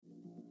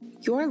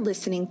You're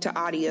listening to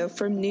audio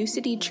from New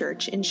City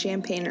Church in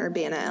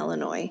Champaign-Urbana,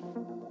 Illinois.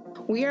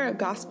 We are a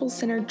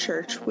gospel-centered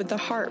church with a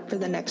heart for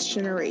the next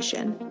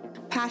generation,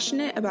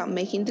 passionate about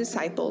making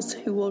disciples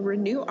who will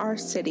renew our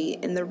city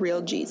in the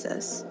real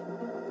Jesus.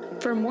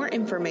 For more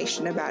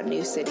information about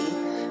New City,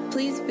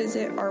 please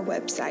visit our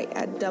website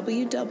at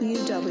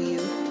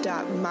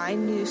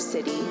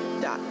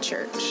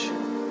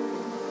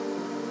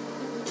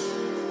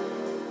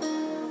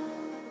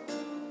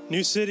www.mynewcity.church.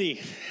 New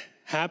City,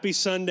 happy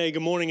Sunday.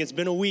 Good morning. It's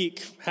been a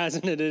week,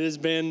 hasn't it? It has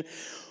been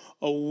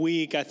a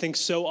week. I think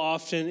so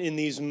often in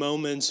these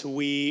moments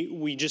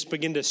we just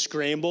begin to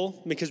scramble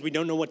because we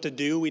don't know what to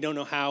do. We don't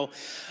know how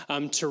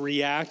to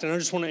react. And I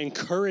just want to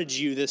encourage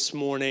you this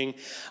morning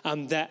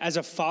that as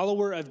a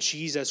follower of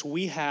Jesus,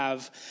 we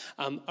have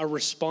a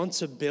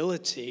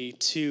responsibility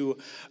to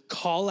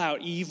call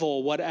out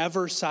evil,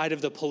 whatever side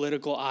of the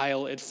political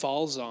aisle it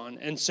falls on.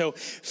 And so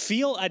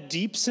feel a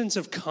deep sense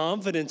of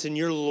confidence in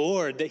your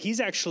Lord that He's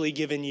actually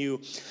given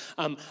you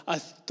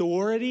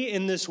authority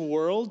in this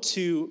world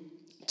to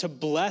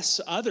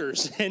bless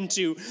others and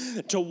to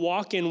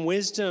walk in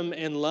wisdom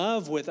and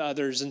love with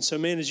others. And so,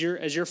 man, as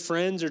your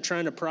friends are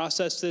trying to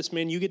process this,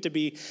 man, you get to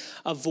be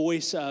a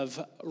voice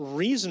of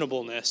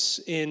reasonableness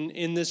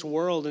in this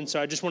world. And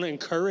so I just want to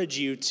encourage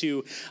you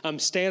to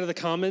stay out of the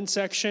comment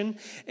section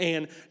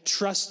and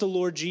trust the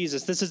Lord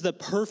Jesus. This is the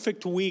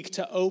perfect week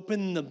to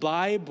open the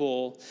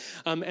Bible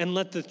and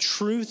let the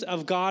truth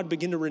of God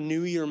begin to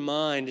renew your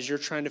mind as you're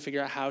trying to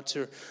figure out how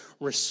to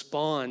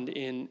respond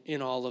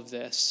in all of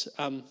this.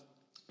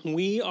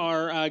 We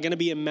are going to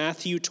be in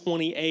Matthew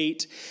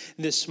 28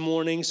 this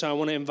morning, so I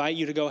want to invite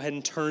you to go ahead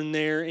and turn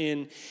there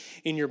in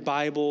your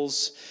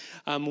Bibles.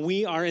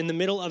 We are in the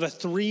middle of a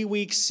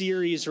 3-week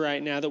series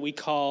right now that we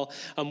call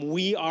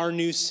We Are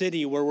New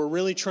City, where we're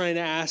really trying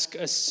to ask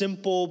a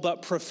simple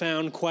but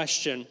profound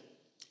question.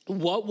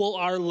 What will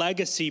our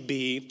legacy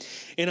be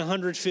in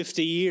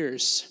 150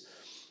 years?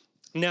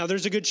 Now,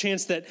 there's a good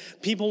chance that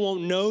people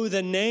won't know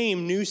the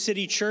name New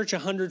City Church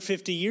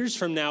 150 years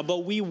from now,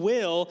 but we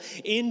will,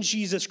 in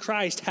Jesus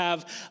Christ,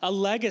 have a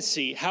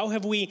legacy. How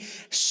have we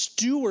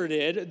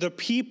stewarded the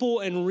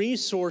people and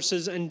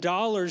resources and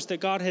dollars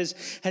that God has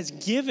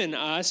given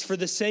us for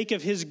the sake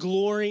of His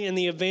glory and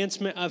the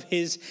advancement of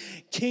His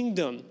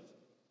kingdom?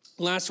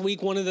 Last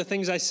week, one of the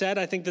things I said,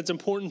 I think that's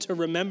important to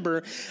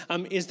remember,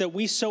 is that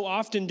we so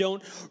often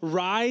don't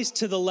rise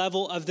to the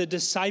level of the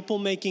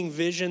disciple-making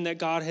vision that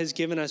God has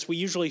given us. We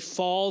usually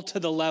fall to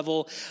the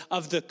level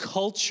of the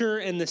culture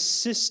and the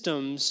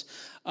systems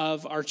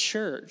of our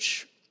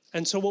church.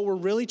 And so what we're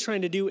really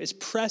trying to do is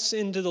press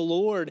into the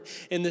Lord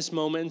in this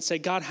moment and say,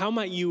 God, how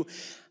might you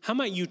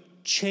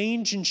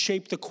change and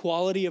shape the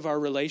quality of our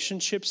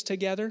relationships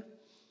together?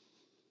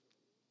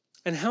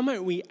 And how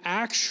might we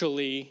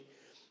actually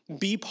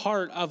be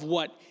part of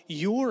what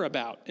you're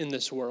about in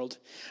this world?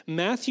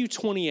 Matthew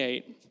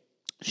 28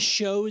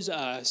 shows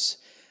us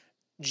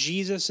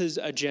Jesus'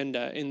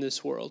 agenda in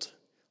this world.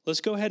 Let's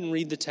go ahead and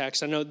read the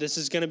text. I know this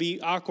is going to be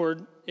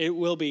awkward. It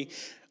will be.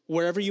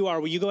 Wherever you are,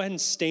 will you go ahead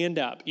and stand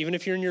up? Even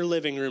if you're in your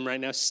living room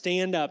right now,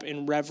 stand up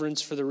in reverence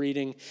for the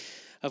reading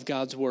of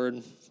God's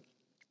word.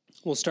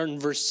 We'll start in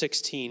verse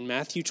 16.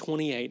 Matthew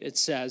 28, it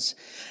says,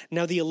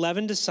 "Now the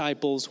 11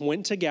 disciples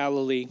went to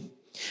Galilee,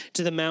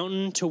 to the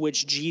mountain to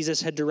which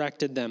Jesus had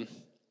directed them.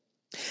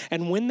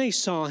 And when they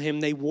saw him,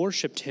 they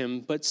worshipped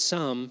him, but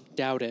some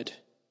doubted.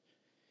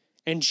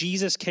 And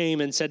Jesus came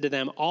and said to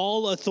them,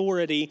 'All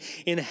authority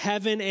in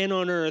heaven and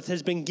on earth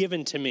has been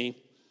given to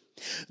me.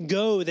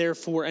 Go,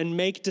 therefore, and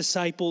make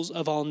disciples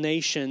of all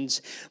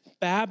nations,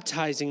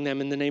 baptizing them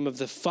in the name of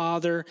the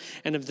Father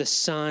and of the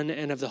Son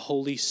and of the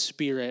Holy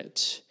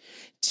Spirit,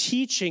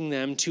 teaching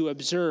them to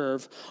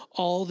observe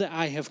all that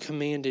I have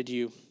commanded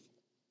you.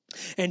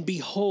 And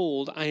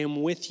behold, I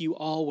am with you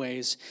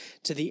always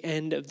to the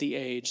end of the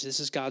age.'" This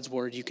is God's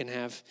word. You can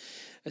have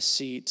a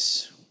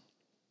seat.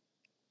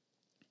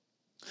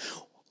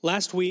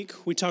 Last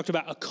week, we talked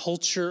about a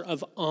culture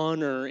of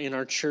honor in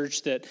our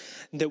church that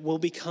will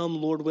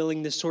become, Lord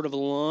willing, this sort of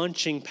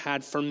launching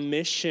pad for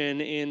mission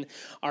in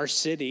our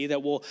city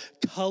that will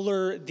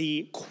color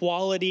the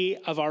quality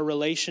of our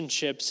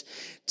relationships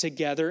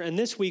together. And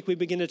this week, we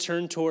begin to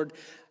turn toward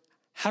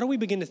how do we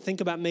begin to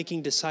think about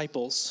making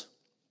disciples?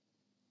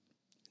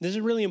 This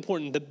is really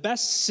important. The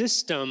best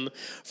system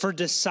for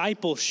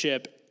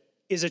discipleship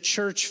is a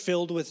church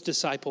filled with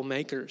disciple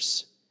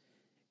makers.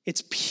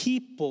 It's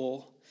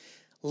people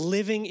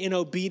living in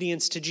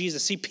obedience to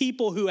Jesus. See,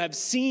 people who have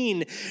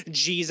seen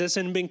Jesus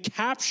and been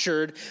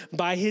captured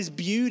by his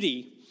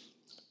beauty.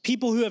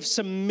 People who have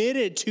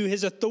submitted to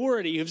his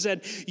authority, who've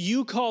said,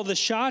 "You call the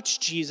shots,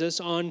 Jesus,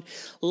 on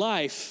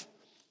life."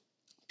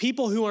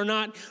 People who are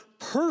not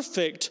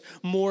perfect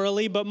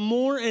morally, but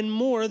more and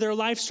more their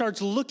life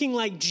starts looking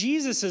like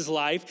Jesus'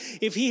 life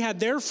if he had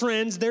their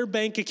friends, their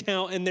bank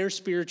account, and their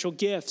spiritual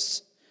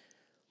gifts.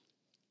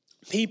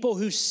 People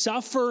who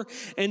suffer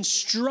and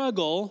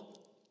struggle,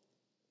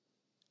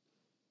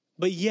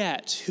 but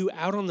yet who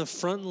out on the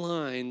front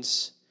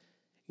lines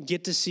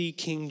get to see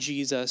King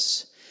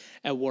Jesus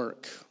at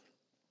work.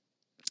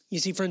 You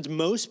see, friends,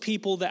 most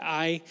people that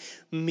I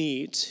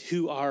meet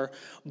who are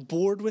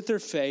bored with their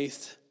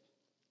faith,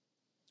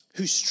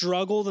 who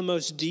struggle the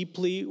most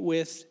deeply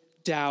with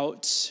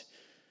doubts,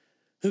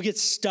 who get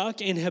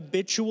stuck in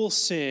habitual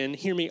sin,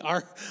 hear me,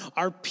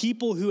 are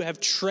people who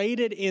have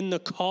traded in the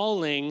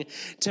calling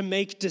to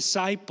make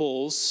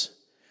disciples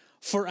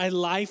for a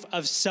life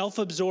of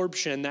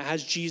self-absorption that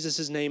has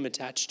Jesus' name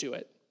attached to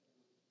it.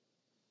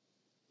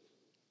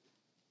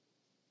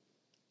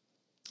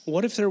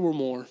 What if there were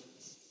more?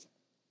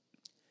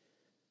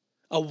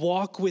 A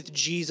walk with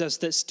Jesus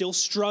that still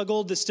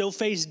struggled, that still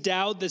faced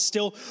doubt, that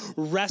still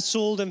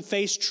wrestled and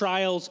faced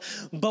trials,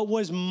 but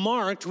was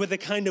marked with a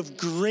kind of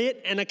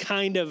grit and a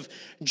kind of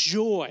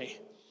joy.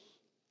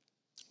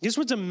 Guess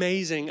what's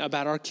amazing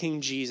about our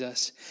King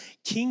Jesus?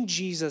 King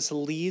Jesus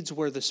leads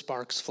where the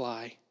sparks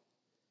fly,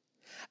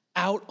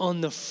 out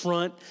on the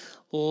front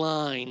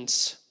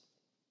lines.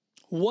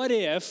 What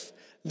if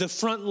the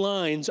front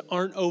lines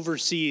aren't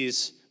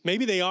overseas?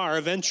 Maybe they are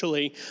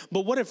eventually,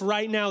 but what if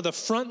right now the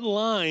front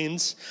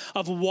lines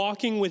of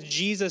walking with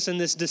Jesus in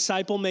this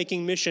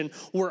disciple-making mission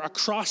were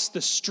across the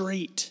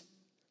street?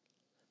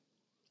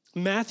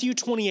 Matthew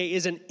 28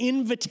 is an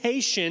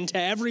invitation to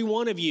every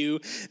one of you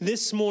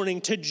this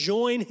morning to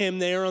join him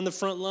there on the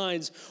front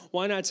lines.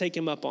 Why not take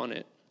him up on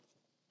it?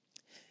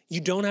 You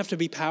don't have to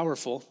be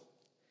powerful.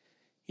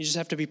 You just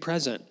have to be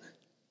present.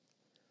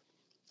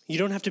 You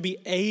don't have to be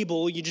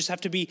able, you just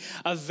have to be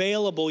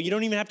available. You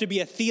don't even have to be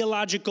a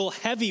theological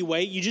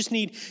heavyweight. You just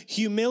need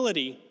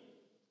humility.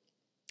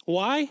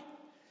 Why?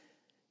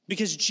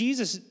 Because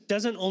Jesus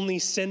doesn't only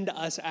send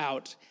us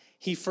out,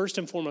 he first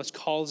and foremost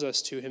calls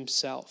us to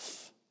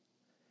himself.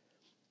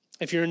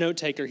 If you're a note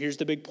taker, here's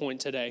the big point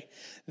today.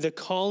 The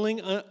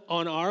calling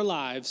on our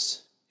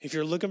lives, if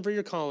you're looking for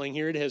your calling,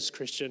 here it is,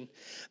 Christian.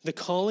 The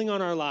calling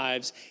on our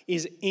lives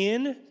is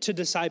into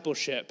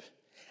discipleship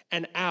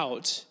and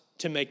out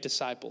to make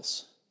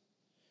disciples.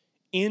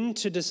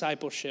 Into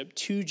discipleship,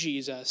 to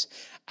Jesus,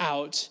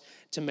 out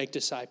to make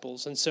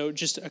disciples. And so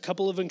just a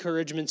couple of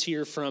encouragements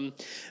here from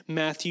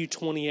Matthew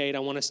 28. I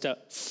want us to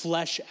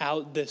flesh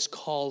out this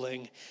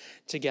calling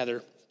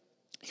together.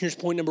 Here's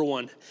point number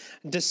one.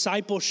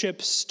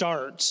 Discipleship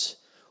starts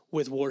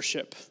with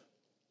worship.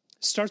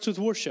 Starts with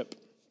worship.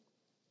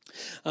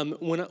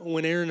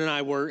 When Aaron and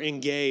I were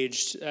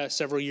engaged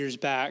several years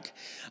back,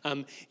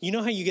 you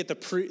know how you get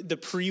the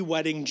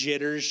pre-wedding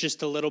jitters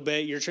just a little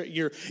bit.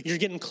 You're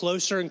getting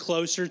closer and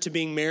closer to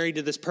being married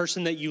to this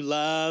person that you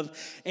love,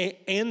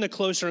 and the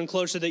closer and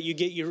closer that you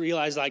get, you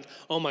realize like,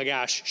 oh my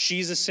gosh,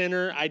 she's a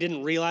sinner. I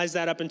didn't realize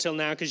that up until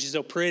now because she's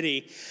so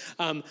pretty,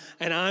 and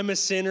I'm a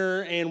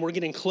sinner, and we're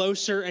getting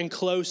closer and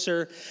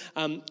closer.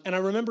 And I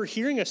remember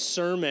hearing a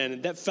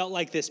sermon that felt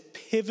like this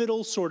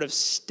pivotal sort of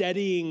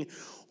steadying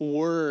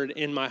word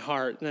in my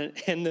heart.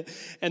 And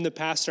the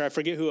pastor, I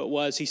forget who it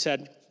was, he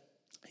said,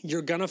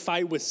 you're going to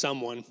fight with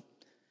someone.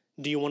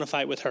 Do you want to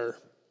fight with her?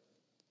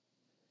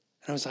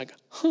 And I was like,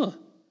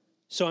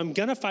 so I'm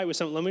going to fight with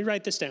someone. Let me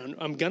write this down.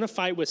 I'm going to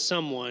fight with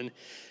someone.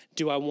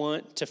 Do I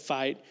want to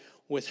fight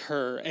with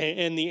her?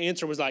 And the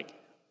answer was like,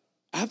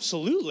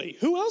 absolutely.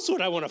 Who else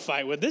would I want to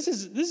fight with? This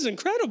is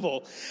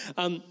incredible.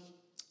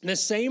 The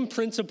same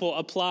principle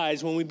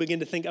applies when we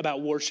begin to think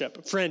about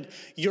worship. Friend,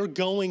 you're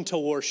going to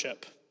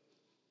worship.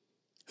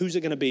 Who's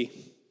it going to be?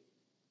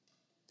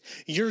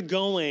 You're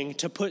going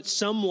to put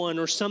someone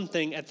or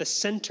something at the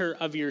center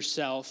of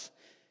yourself.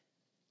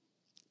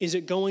 Is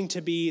it going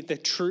to be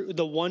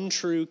the one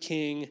true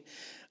King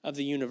of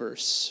the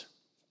universe?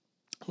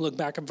 Look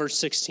back at verse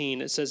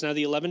 16. It says, now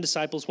the 11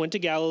 disciples went to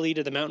Galilee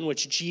to the mountain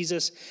which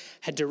Jesus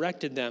had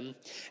directed them.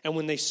 And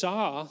when they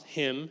saw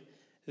him,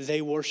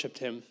 they worshiped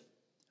him,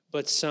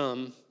 but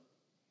some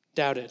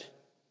doubted.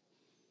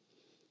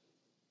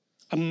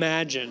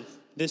 Imagine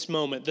this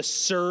moment, the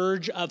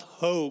surge of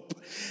hope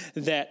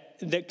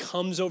that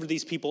comes over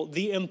these people.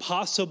 The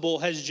impossible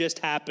has just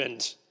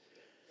happened.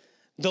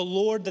 The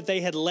Lord that they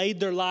had laid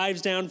their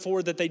lives down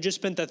for, that they just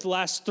spent the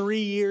last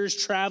 3 years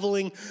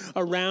traveling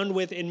around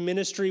with in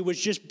ministry, was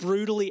just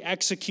brutally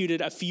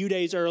executed a few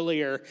days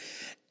earlier.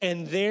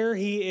 And there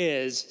he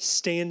is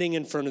standing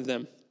in front of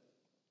them.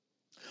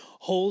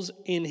 Holes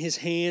in his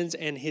hands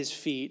and his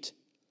feet.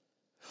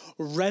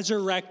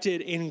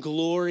 Resurrected in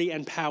glory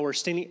and power,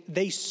 standing.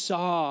 They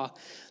saw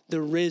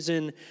the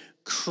risen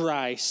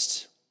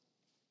Christ.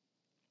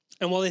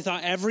 And while they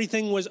thought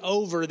everything was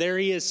over, there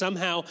he is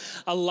somehow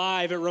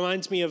alive. It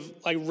reminds me of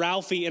like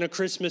Ralphie in A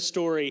Christmas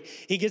Story.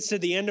 He gets to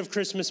the end of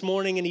Christmas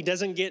morning and he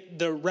doesn't get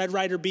the Red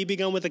Ryder BB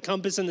gun with the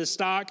compass and the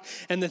stock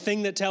and the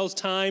thing that tells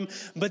time.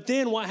 But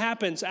then what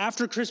happens?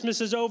 After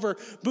Christmas is over,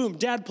 boom,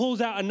 Dad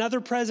pulls out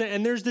another present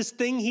and there's this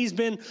thing he's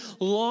been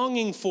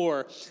longing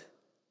for.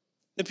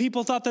 The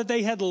people thought that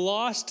they had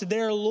lost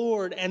their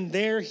Lord, and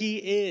there he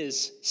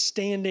is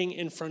standing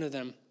in front of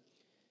them.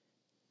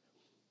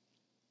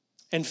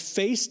 And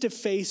face to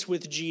face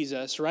with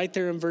Jesus, right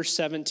there in verse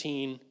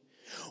 17,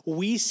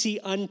 we see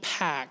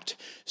unpacked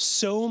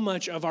so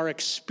much of our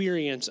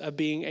experience of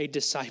being a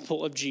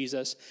disciple of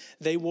Jesus.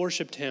 They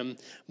worshiped him,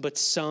 but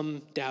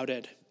some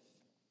doubted.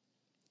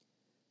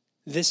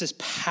 This is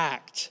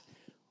packed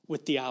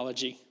with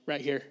theology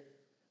right here.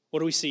 What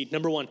do we see?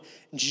 Number one,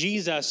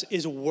 Jesus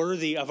is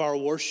worthy of our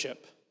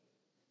worship.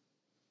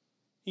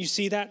 You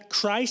see that?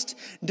 Christ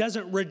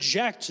doesn't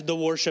reject the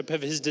worship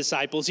of his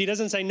disciples. He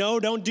doesn't say, no,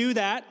 don't do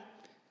that.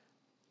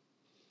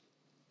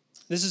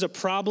 This is a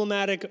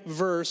problematic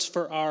verse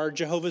for our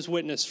Jehovah's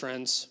Witness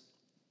friends.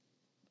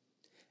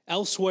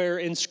 Elsewhere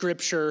in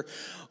Scripture,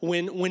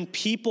 when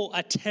people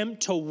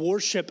attempt to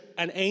worship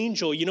an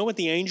angel, you know what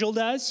the angel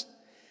does?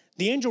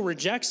 The angel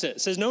rejects it,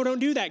 says, no, don't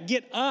do that.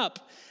 Get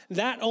up.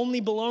 That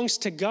only belongs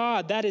to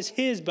God. That is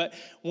his. But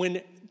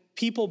when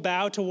people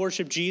bow to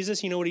worship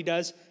Jesus, you know what he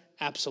does?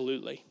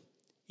 Absolutely.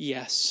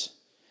 Yes.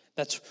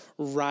 That's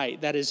right.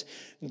 That is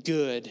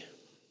good.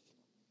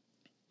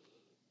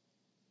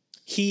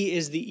 He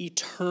is the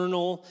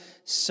eternal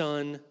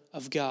Son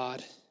of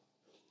God.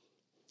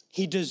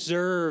 He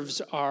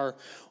deserves our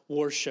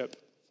worship.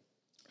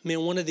 I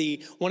mean, one of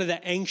the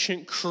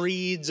ancient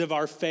creeds of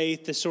our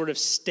faith, the sort of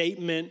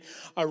statement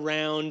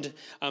around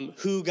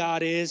who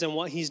God is and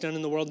what he's done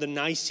in the world, the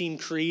Nicene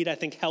Creed, I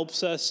think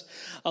helps us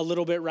a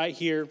little bit right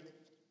here.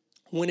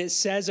 When it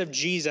says of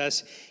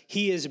Jesus,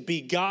 he is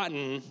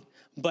begotten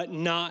but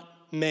not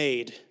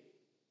made.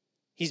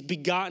 He's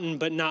begotten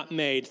but not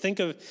made. Think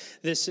of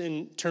this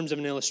in terms of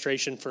an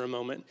illustration for a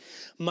moment.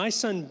 My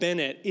son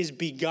Bennett is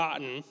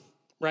begotten,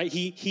 right?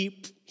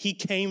 He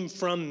came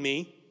from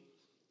me.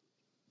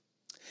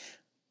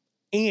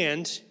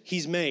 And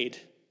he's made,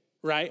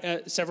 right?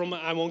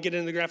 I won't get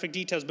into the graphic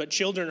details, but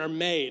children are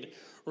made,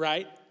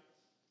 right?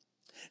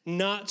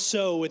 Not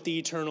so with the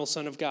eternal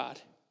Son of God.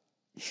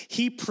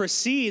 He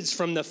proceeds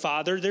from the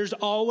Father. There's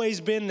always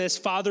been this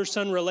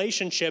father-son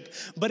relationship,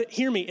 but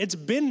hear me, it's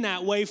been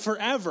that way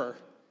forever.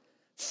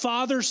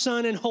 Father,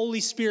 Son, and Holy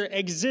Spirit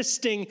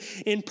existing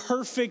in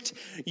perfect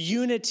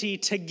unity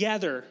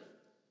together.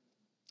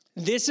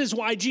 This is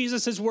why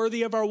Jesus is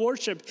worthy of our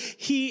worship.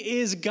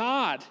 He is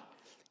God.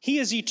 He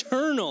is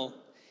eternal.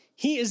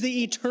 He is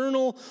the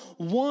eternal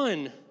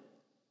one.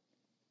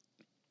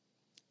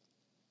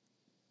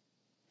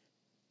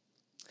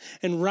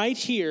 And right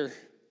here,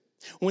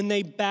 when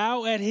they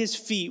bow at his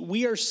feet,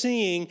 we are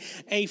seeing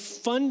a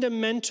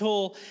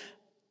fundamental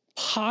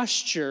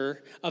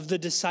posture of the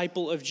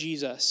disciple of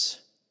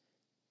Jesus.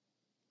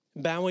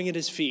 Bowing at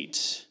his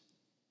feet.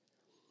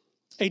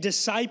 A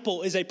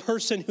disciple is a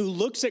person who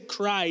looks at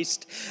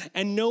Christ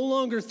and no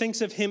longer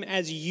thinks of him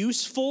as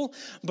useful,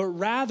 but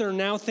rather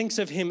now thinks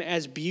of him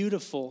as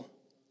beautiful.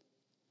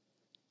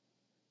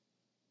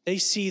 They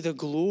see the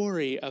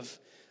glory of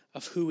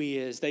who he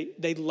is.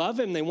 They love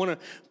him. They want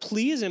to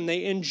please him.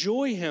 They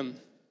enjoy him.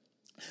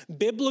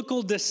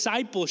 Biblical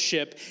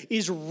discipleship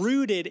is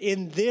rooted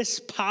in this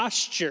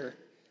posture.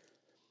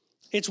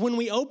 It's when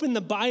we open the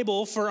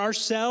Bible for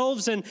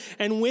ourselves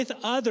and with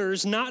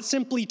others, not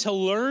simply to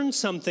learn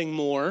something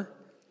more,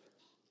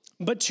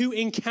 but to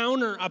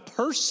encounter a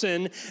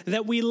person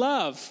that we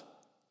love.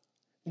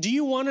 Do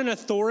you want an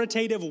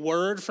authoritative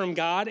word from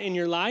God in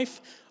your life?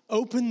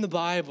 Open the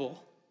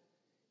Bible.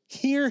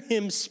 Hear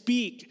him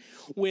speak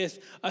with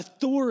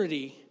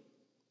authority.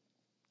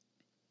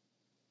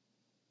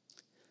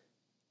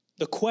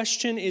 The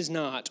question is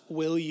not,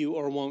 will you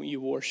or won't you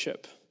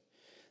worship?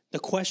 The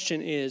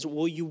question is,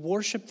 will you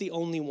worship the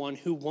only one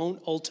who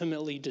won't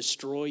ultimately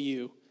destroy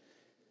you?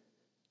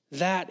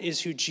 That is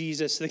who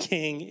Jesus the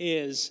King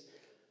is.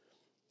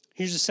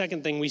 Here's the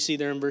second thing we see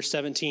there in verse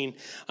 17.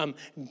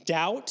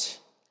 Doubt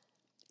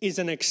is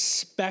an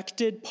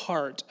expected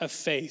part of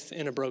faith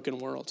in a broken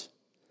world.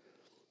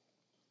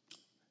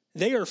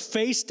 They are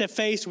face to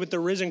face with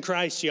the risen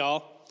Christ,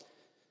 y'all.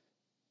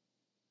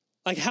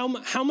 Like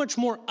how much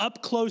more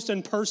up close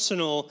and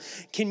personal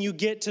can you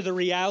get to the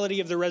reality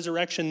of the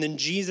resurrection than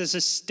Jesus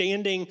is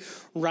standing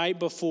right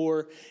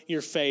before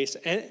your face?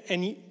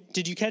 And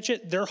did you catch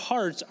it? Their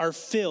hearts are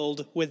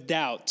filled with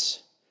doubt.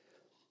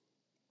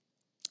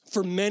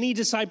 For many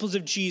disciples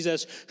of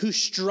Jesus who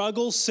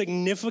struggle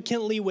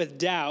significantly with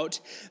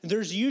doubt,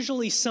 there's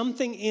usually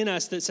something in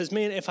us that says,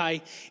 man, if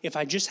I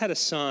just had a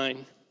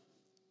sign,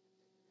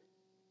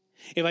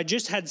 if I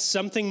just had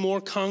something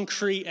more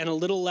concrete and a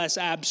little less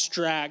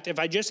abstract, if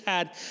I just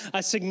had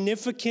a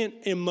significant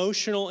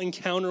emotional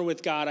encounter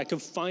with God, I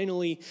could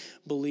finally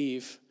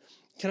believe.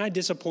 Can I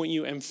disappoint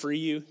you and free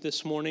you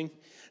this morning?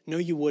 No,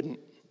 you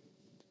wouldn't.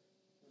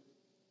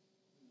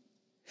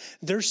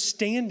 They're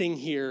standing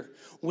here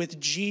with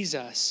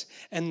Jesus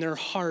and their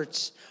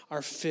hearts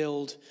are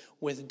filled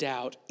with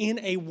doubt. In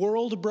a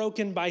world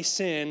broken by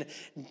sin,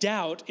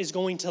 doubt is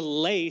going to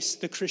lace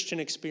the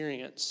Christian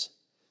experience.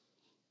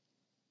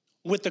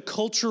 With the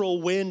cultural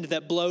wind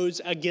that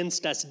blows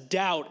against us,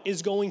 doubt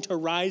is going to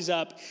rise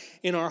up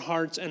in our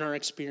hearts and our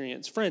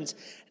experience. Friends,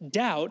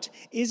 doubt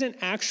isn't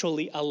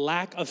actually a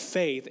lack of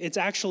faith. It's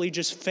actually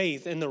just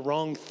faith in the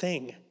wrong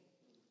thing.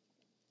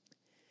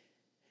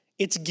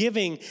 It's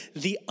giving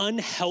the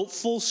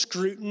unhelpful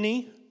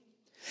scrutiny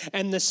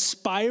and the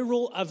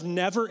spiral of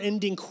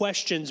never-ending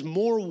questions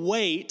more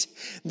weight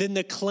than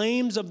the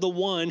claims of the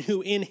one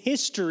who in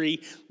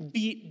history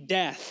beat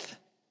death.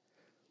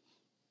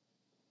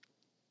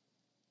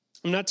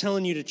 I'm not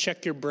telling you to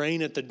check your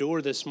brain at the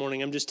door this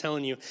morning. I'm just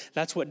telling you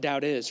that's what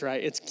doubt is,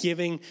 right? It's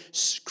giving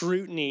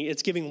scrutiny.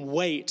 It's giving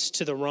weight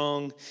to the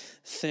wrong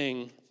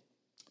thing.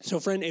 So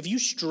friend, if you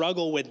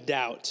struggle with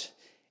doubt,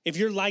 if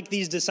you're like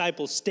these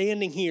disciples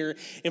standing here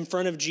in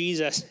front of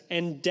Jesus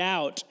and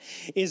doubt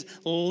is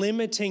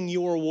limiting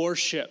your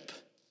worship,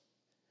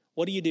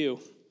 what do?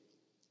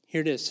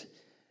 Here it is.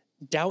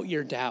 Doubt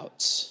your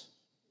doubts.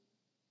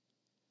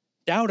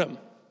 Doubt them.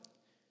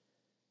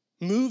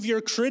 Move your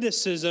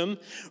criticism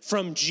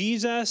from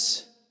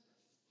Jesus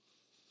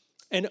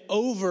and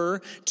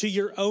over to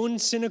your own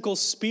cynical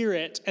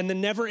spirit and the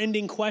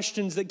never-ending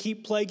questions that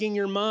keep plaguing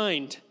your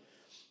mind.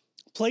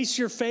 Place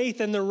your faith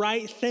in the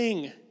right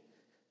thing.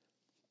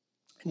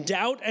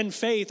 Doubt and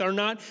faith are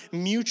not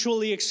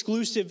mutually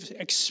exclusive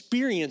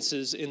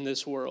experiences in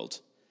this world.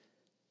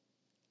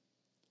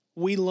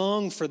 We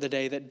long for the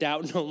day that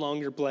doubt no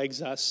longer plagues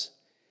us.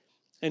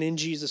 And in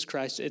Jesus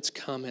Christ, it's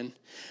coming.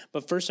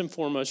 But first and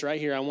foremost, right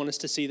here, I want us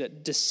to see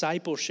that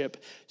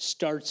discipleship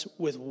starts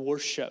with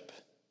worship.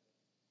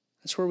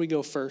 That's where we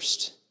go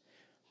first.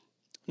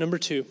 Number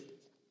 2,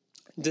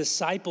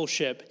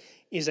 discipleship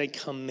is a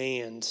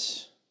command.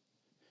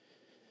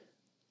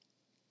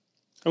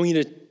 I want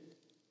you to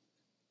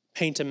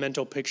paint a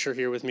mental picture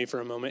here with me for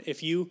a moment.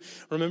 If you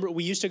remember,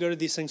 we used to go to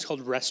these things called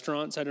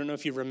restaurants. I don't know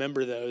if you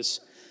remember those.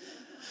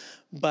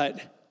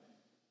 But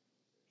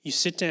you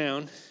sit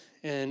down,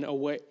 and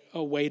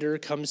a waiter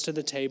comes to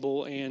the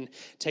table and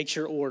takes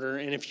your order.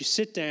 And if you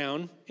sit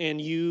down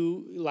and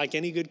you, like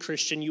any good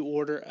Christian, you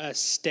order a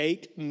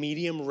steak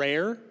medium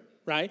rare,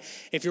 right?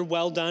 If you're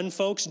well done,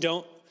 folks,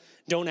 don't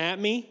at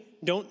me.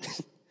 Don't.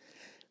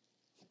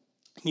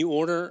 You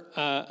order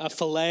a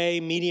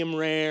filet medium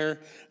rare,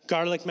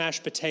 garlic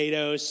mashed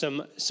potatoes,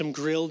 some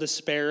grilled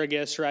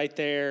asparagus right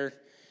there.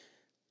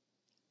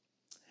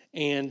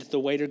 And the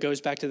waiter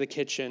goes back to the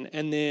kitchen.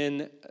 And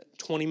then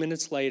 20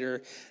 minutes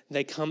later,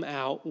 they come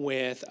out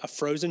with a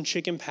frozen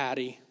chicken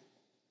patty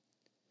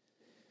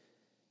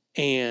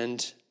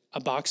and a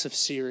box of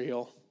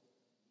cereal.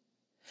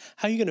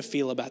 How are you going to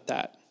feel about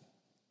that?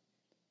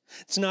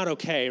 It's not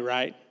okay,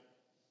 right?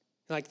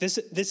 Like, this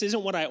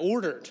isn't what I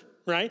ordered,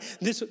 right?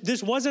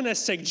 This wasn't a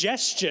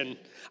suggestion.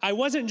 I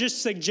wasn't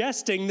just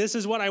suggesting this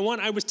is what I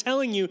want. I was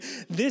telling you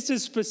this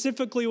is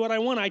specifically what I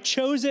want. I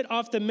chose it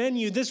off the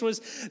menu. This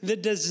was the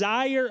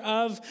desire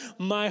of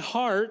my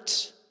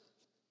heart.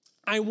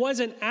 I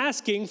wasn't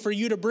asking for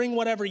you to bring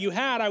whatever you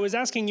had. I was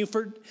asking you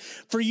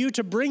for you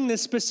to bring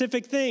this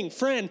specific thing.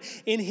 Friend,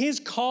 in his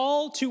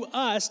call to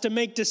us to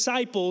make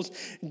disciples,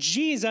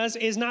 Jesus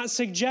is not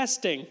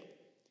suggesting.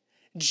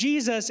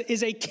 Jesus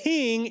is a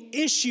king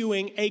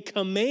issuing a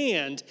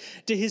command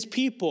to his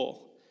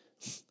people.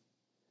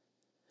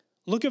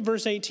 Look at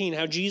verse 18,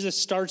 how Jesus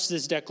starts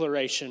this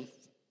declaration.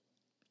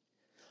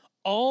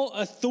 All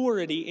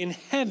authority in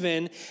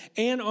heaven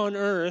and on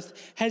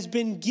earth has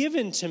been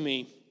given to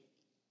me.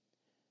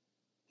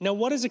 Now,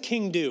 what does a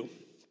king do?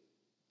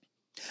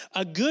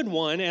 A good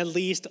one, at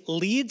least,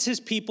 leads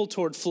his people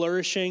toward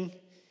flourishing.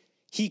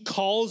 He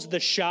calls the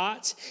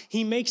shots.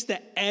 He makes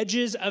the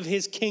edges of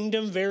his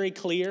kingdom very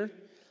clear.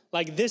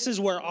 Like, this is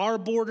where our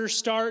border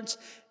starts,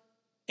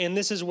 and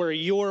this is where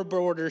your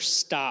border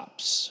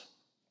stops.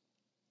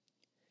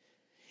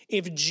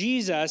 If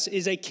Jesus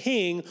is a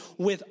king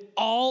with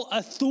all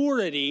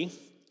authority,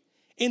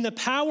 in the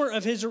power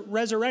of his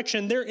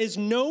resurrection, there is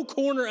no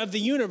corner of the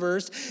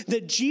universe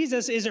that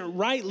Jesus isn't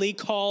rightly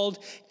called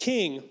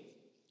king.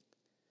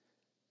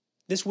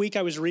 This week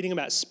I was reading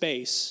about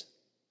space.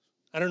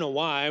 I don't know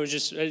why. I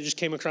just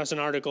came across an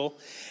article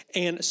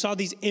and saw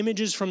these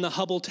images from the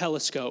Hubble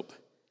telescope.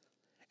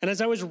 And as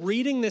I was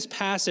reading this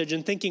passage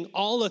and thinking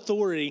all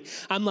authority,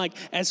 I'm like,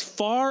 as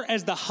far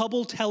as the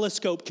Hubble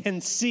telescope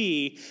can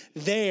see,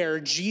 there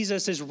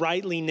Jesus is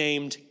rightly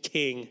named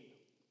king.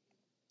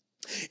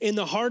 In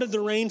the heart of the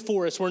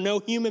rainforest where no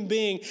human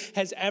being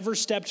has ever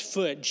stepped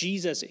foot,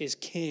 Jesus is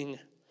king.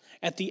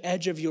 At the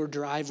edge of your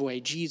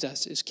driveway,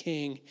 Jesus is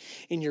king.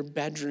 In your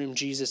bedroom,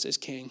 Jesus is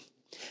king.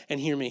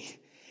 And hear me,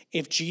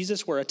 if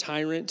Jesus were a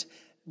tyrant,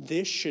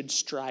 this should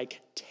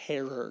strike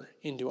terror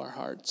into our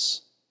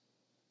hearts.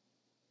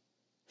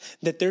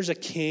 That there's a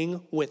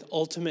king with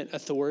ultimate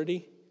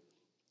authority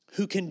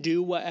who can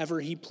do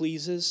whatever he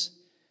pleases.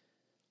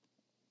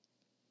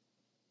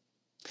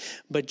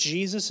 But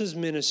Jesus'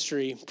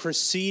 ministry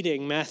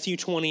preceding Matthew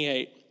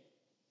 28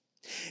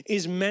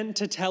 is meant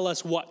to tell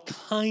us what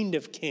kind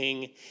of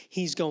king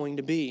he's going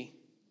to be.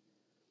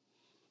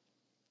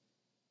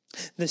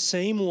 The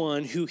same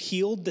one who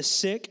healed the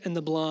sick and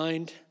the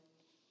blind,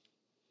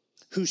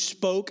 who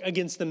spoke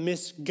against the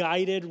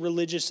misguided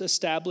religious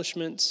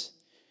establishments,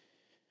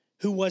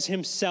 who was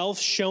himself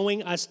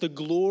showing us the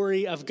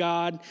glory of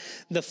God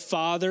the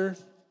Father.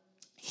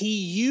 He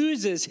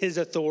uses his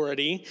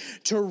authority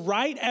to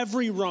right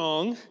every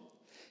wrong,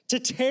 to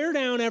tear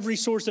down every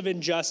source of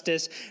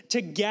injustice,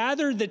 to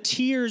gather the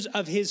tears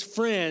of his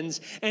friends,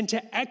 and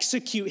to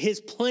execute his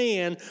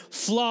plan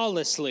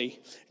flawlessly.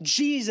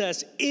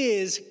 Jesus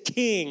is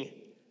king.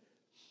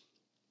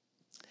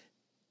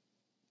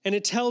 And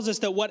it tells us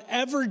that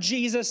whatever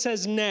Jesus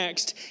says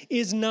next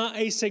is not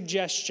a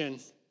suggestion.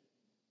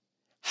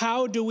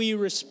 How do we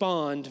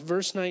respond?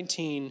 Verse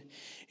 19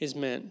 is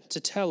meant to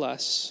tell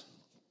us,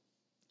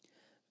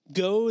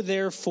 "Go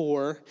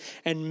therefore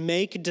and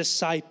make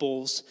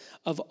disciples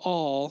of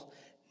all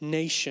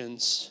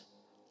nations."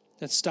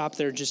 Let's stop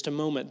there just a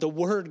moment. The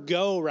word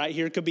 "go" right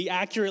here could be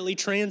accurately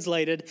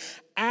translated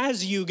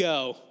as you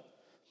go.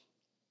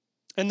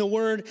 And the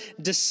word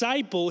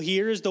disciple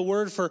here is the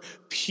word for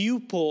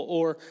pupil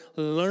or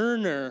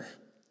learner.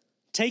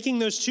 Taking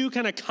those two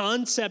kind of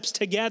concepts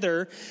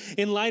together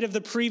in light of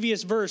the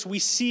previous verse, we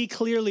see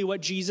clearly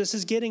what Jesus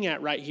is getting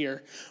at right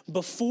here.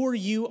 Before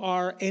you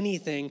are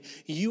anything,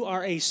 you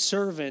are a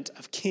servant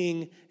of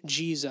King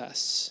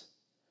Jesus.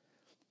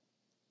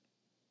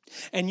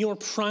 And your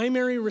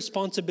primary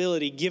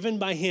responsibility given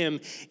by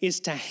him is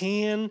to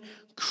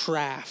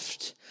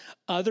handcraft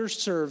other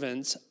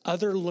servants,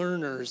 other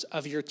learners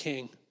of your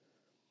King.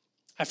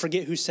 I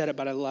forget who said it,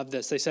 but I love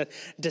this. They said,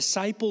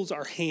 disciples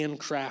are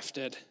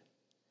handcrafted.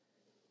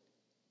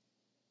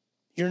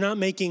 You're not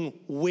making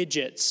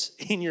widgets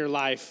in your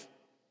life.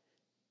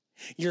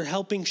 You're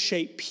helping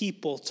shape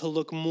people to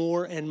look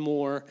more and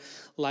more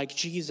like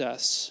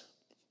Jesus.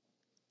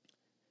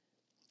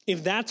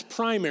 If that's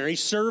primary,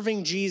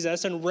 serving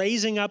Jesus and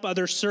raising up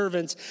other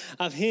servants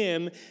of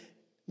him,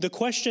 the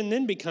question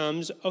then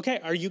becomes, okay,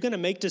 are you going to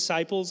make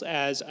disciples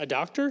as a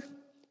doctor,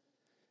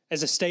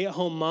 as a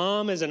stay-at-home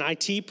mom, as an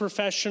IT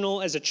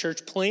professional, as a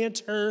church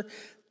planter,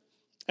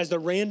 as the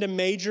random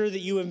major that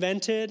you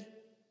invented?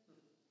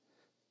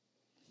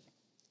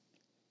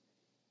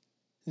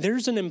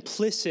 There's an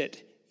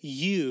implicit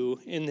you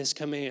in this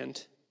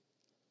command.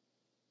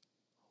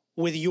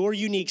 With your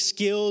unique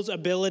skills,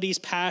 abilities,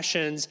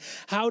 passions,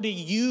 how do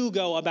you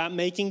go about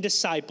making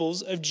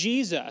disciples of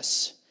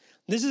Jesus?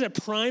 This is a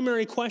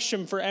primary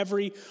question for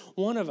every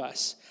one of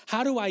us.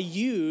 How do I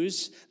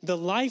use the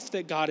life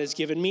that God has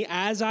given me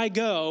as I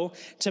go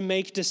to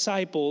make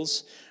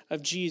disciples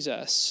of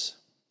Jesus?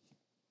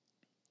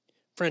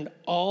 Friend,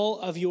 all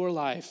of your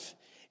life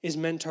is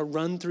meant to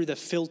run through the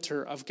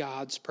filter of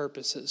God's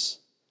purposes.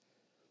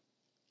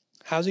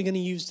 How's he going to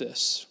use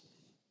this?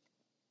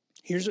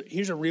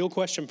 Here's a real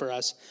question for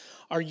us.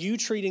 Are you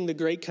treating the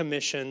Great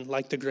Commission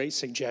like the Great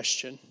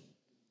Suggestion?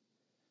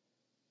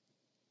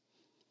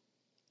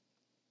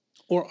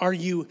 Or are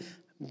you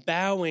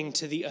bowing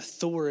to the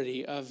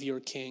authority of your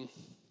King?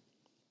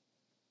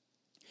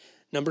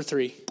 Number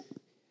 3,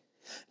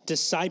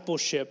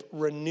 discipleship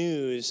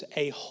renews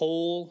a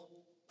whole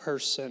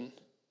person.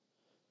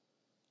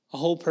 A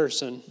whole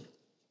person.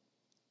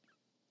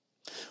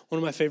 One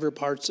of my favorite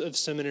parts of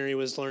seminary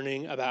was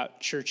learning about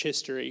church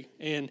history.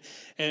 And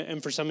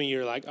for some of you,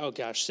 you're like, oh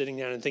gosh, sitting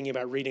down and thinking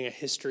about reading a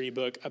history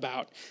book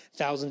about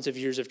thousands of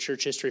years of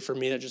church history, for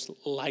me, that just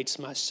lights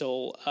my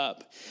soul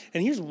up.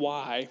 And here's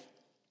why.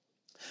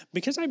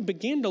 Because I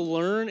began to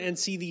learn and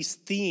see these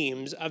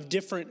themes of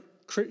different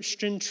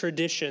Christian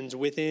traditions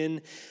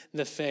within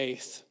the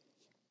faith.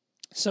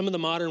 Some of the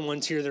modern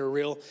ones here that are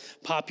real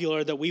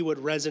popular that we would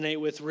resonate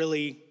with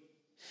really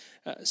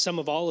some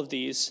of all of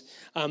these.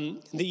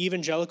 The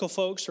evangelical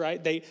folks,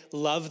 right? They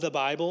love the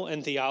Bible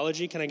and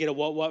theology. Can I get a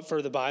what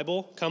for the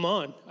Bible? Come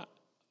on.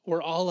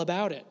 We're all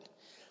about it.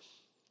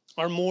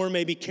 Our more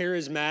maybe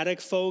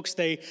charismatic folks,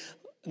 they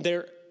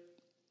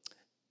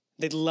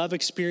love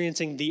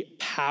experiencing the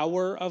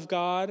power of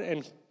God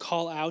and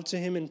call out to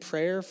him in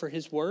prayer for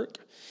his work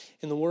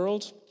in the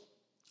world.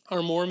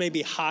 Our more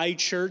maybe high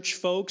church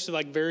folks,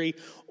 like very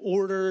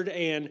ordered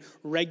and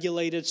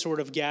regulated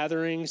sort of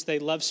gatherings. They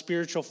love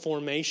spiritual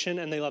formation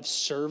and they love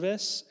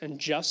service and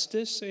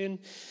justice in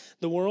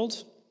the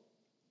world.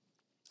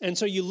 And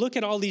so you look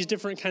at all these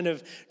different kind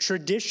of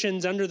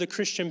traditions under the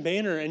Christian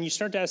banner and you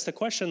start to ask the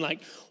question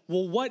like,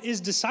 well, what is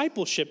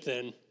discipleship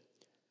then?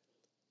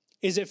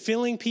 Is it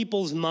filling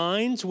people's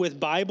minds with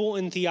Bible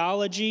and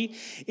theology?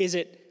 Is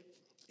it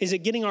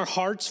getting our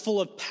hearts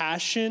full of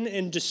passion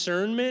and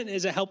discernment?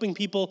 Is it helping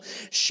people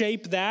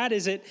shape that?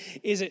 Is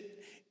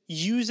it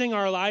using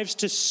our lives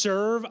to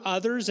serve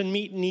others and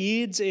meet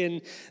needs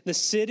in the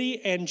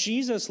city? And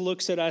Jesus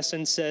looks at us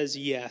and says,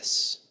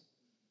 yes.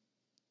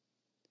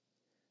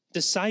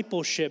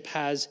 Discipleship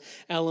has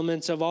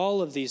elements of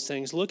all of these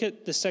things. Look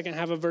at the second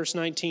half of verse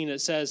 19.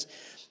 It says,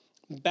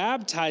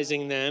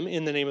 baptizing them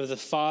in the name of the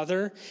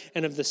Father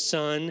and of the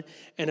Son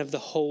and of the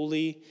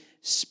Holy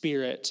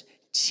Spirit,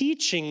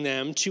 teaching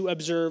them to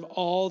observe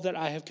all that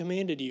I have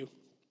commanded you.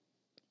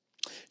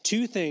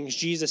 2 things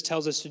Jesus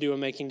tells us to do in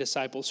making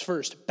disciples.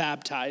 First,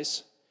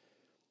 baptize.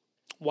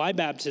 Why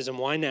baptism?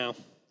 Why now?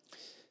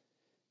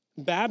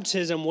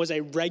 Baptism was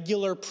a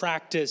regular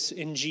practice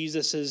in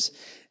Jesus'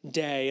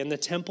 day. In the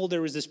temple,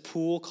 there was this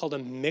pool called a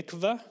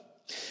mikveh,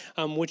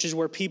 which is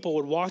where people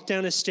would walk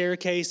down a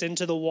staircase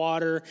into the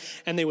water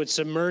and they would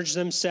submerge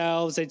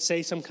themselves. They'd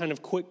say some kind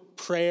of quick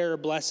prayer or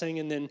blessing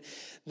and then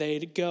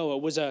they'd go.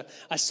 It was a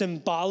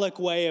symbolic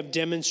way of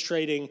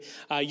demonstrating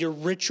your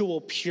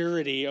ritual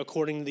purity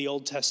according to the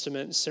Old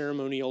Testament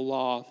ceremonial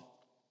law.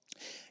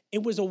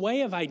 It was a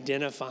way of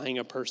identifying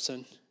a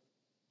person.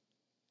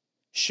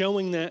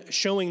 showing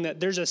that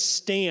there's a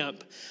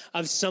stamp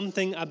of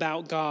something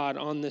about God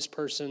on this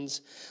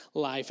person's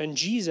life. And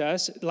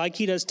Jesus, like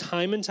he does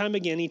time and time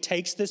again, he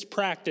takes this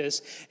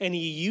practice and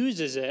he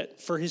uses it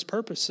for his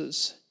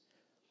purposes.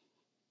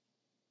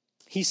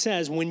 He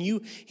says,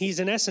 he's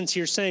in essence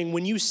here saying,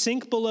 when you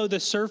sink below the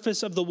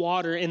surface of the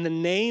water in the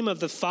name of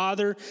the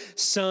Father,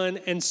 Son,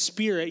 and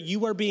Spirit,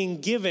 you are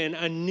being given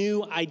a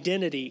new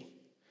identity.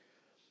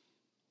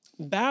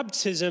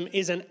 Baptism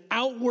is an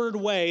outward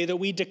way that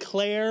we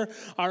declare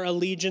our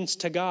allegiance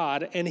to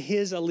God and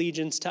his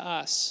allegiance to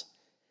us.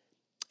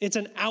 It's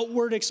an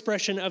outward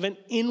expression of an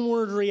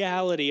inward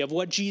reality of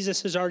what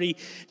Jesus has already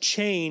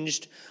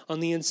changed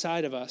on the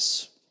inside of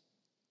us.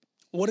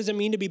 What does it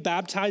mean to be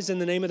baptized in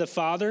the name of the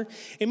Father?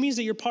 It means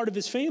that you're part of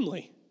his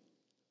family.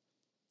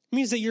 It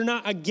means that you're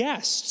not a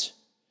guest.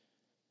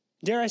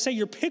 Dare I say,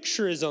 your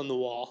picture is on the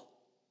wall.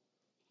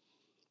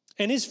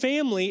 And his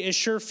family is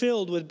sure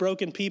filled with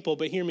broken people,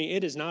 but hear me,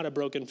 it is not a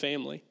broken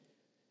family.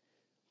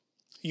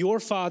 Your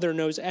Father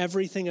knows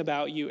everything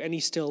about you, and he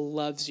still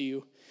loves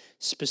you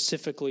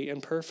specifically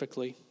and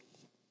perfectly.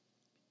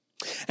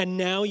 And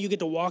now you get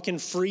to walk in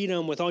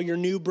freedom with all your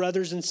new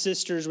brothers and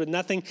sisters with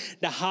nothing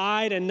to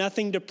hide and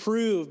nothing to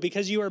prove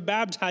because you are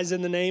baptized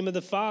in the name of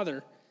the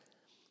Father.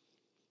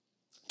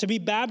 To be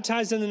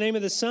baptized in the name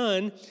of the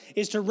Son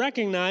is to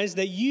recognize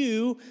that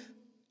you,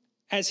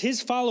 as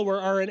his follower,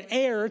 are an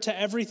heir to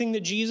everything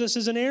that Jesus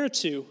is an heir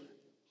to.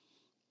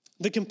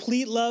 The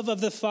complete love of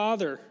the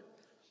Father,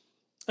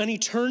 an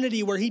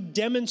eternity where he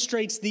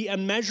demonstrates the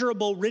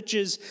immeasurable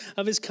riches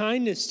of his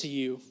kindness to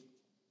you.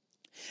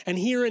 And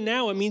here and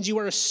now, it means you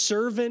are a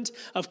servant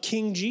of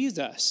King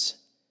Jesus.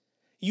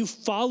 You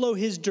follow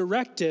his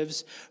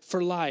directives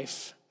for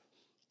life.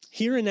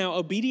 Here and now,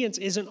 obedience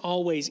isn't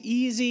always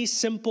easy,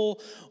 simple,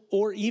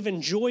 or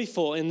even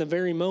joyful in the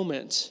very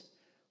moment.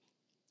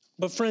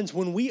 But friends,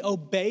 when we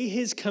obey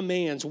his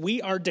commands,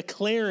 we are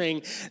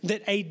declaring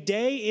that a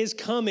day is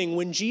coming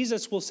when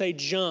Jesus will say,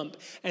 jump,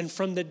 and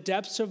from the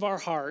depths of our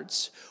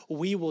hearts,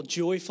 we will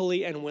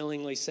joyfully and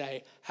willingly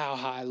say, how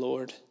high,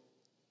 Lord?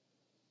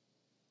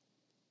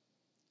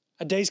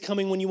 A day's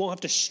coming when you won't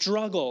have to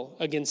struggle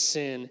against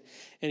sin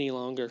any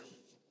longer.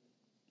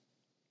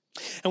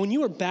 And when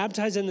you are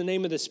baptized in the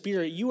name of the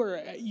Spirit, you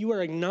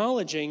are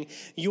acknowledging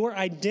your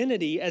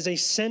identity as a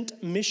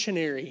sent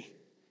missionary,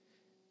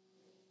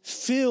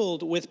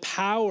 filled with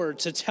power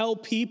to tell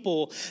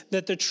people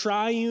that the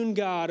triune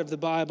God of the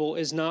Bible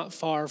is not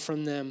far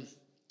from them.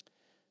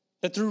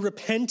 That through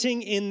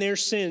repenting in their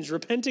sins,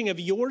 repenting of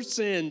your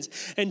sins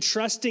and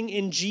trusting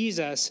in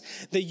Jesus,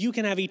 that you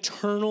can have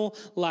eternal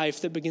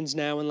life that begins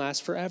now and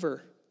lasts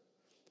forever.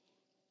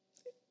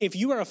 If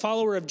you are a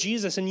follower of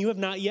Jesus and you have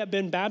not yet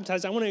been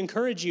baptized, I want to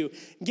encourage you,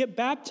 get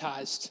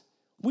baptized.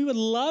 We would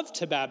love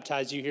to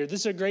baptize you here. This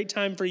is a great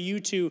time for you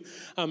to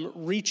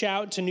reach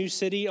out to New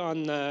City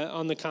on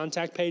the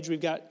contact page. We've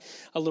got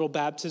a little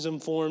baptism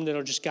form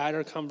that'll just guide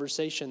our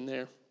conversation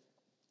there.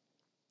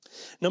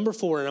 Number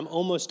 4, and I'm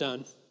almost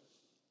done.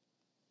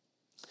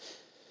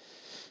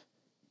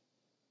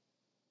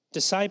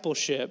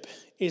 Discipleship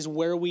is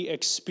where we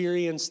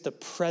experience the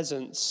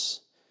presence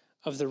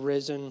of the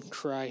risen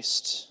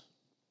Christ.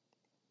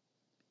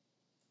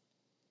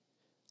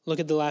 Look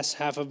at the last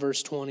half of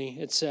verse 20.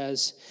 It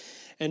says,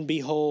 and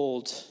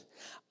behold,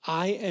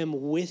 I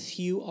am with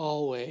you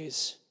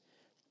always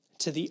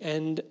to the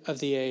end of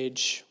the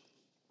age.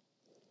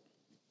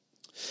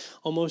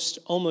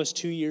 Almost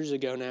 2 years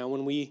ago now,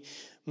 when we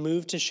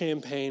moved to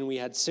Champaign, we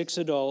had 6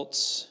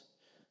 adults,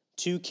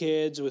 2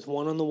 kids with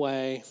 1 on the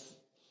way,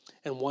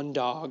 and 1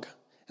 dog.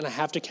 And I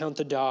have to count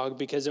the dog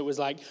because it was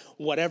like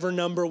whatever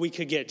number we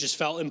could get just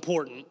felt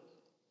important.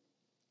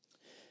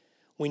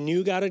 We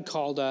knew God had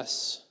called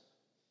us.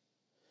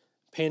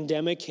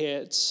 Pandemic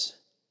hits.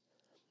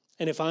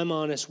 And if I'm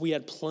honest, we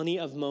had plenty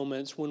of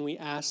moments when we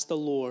asked the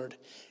Lord,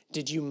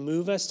 did you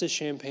move us to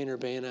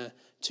Champaign-Urbana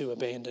to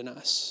abandon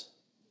us?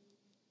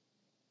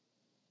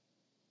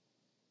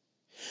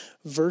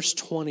 Verse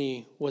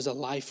 20 was a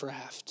life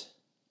raft.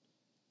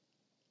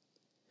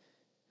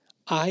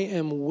 I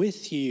am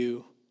with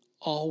you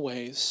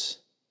always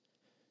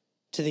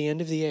to the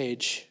end of the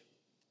age.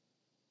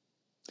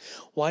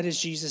 Why does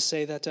Jesus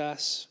say that to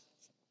us?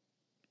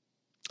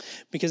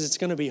 Because it's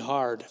going to be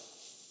hard.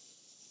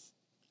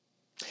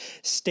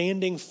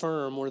 Standing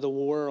firm where the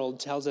world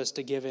tells us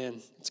to give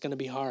in, it's going to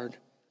be hard.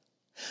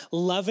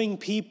 Loving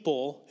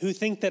people who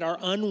think that our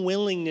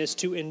unwillingness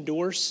to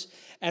endorse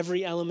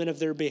every element of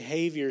their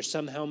behavior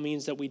somehow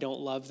means that we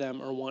don't love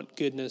them or want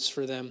goodness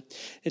for them,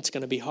 it's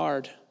going to be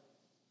hard.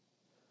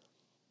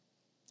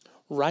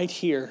 Right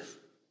here,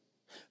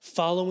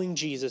 following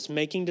Jesus,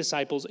 making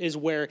disciples, is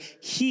where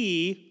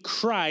he,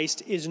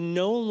 Christ, is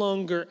no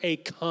longer a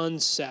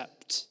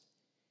concept.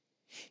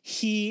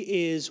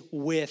 He is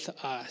with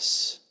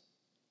us.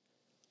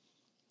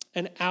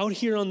 And out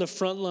here on the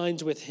front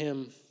lines with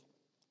him,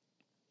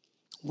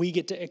 we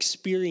get to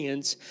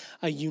experience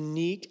a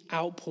unique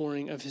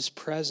outpouring of his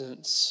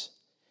presence.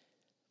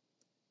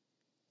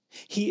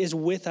 He is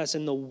with us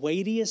in the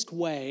weightiest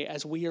way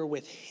as we are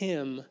with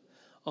him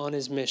on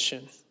his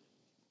mission.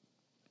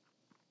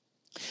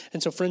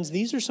 And so, friends,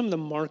 these are some of the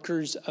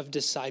markers of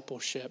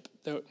discipleship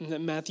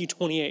that Matthew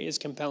 28 is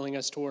compelling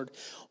us toward.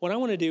 What I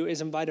want to do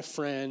is invite a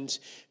friend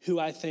who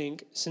I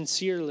think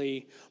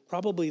sincerely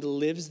probably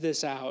lives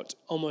this out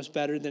almost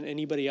better than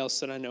anybody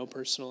else that I know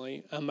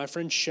personally. My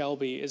friend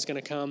Shelby is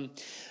going to come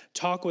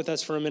talk with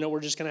us for a minute. We're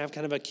just going to have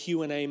kind of a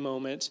Q&A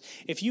moment.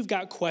 If you've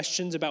got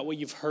questions about what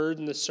you've heard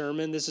in the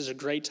sermon, this is a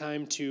great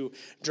time to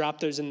drop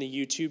those in the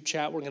YouTube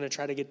chat. We're going to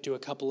try to get to a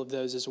couple of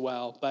those as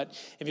well. But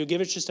if you'll give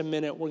us just a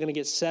minute, we're going to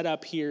get set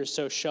up here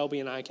so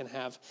Shelby and I can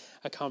have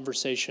a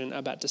conversation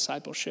about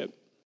discipleship.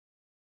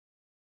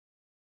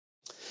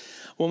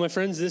 Well, my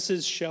friends, this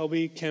is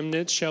Shelby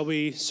Chemnitz.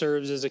 Shelby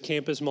serves as a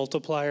campus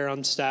multiplier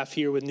on staff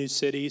here with New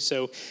City.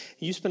 So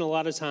you spend a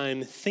lot of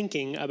time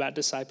thinking about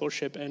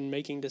discipleship and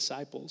making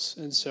disciples.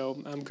 And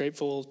so I'm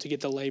grateful to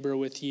get to labor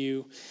with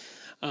you.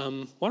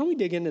 Why don't we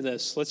dig into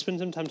this? Let's spend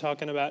some time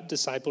talking about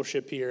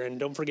discipleship here. And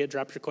don't forget,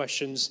 drop your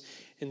questions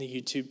in the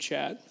YouTube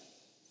chat.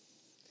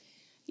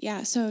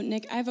 Yeah, so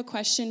Nick, I have a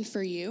question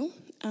for you.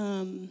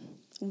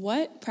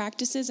 What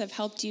practices have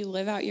helped you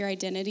live out your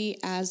identity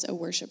as a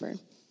worshiper?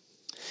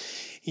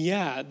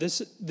 Yeah,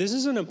 this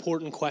is an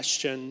important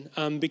question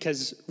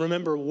because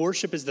remember,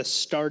 worship is the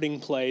starting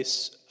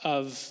place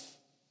of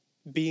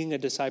being a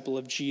disciple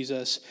of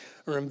Jesus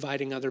or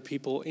inviting other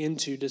people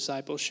into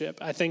discipleship.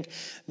 I think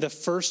the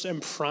first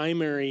and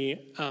primary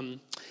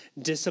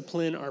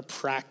discipline or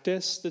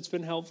practice that's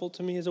been helpful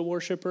to me as a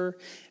worshiper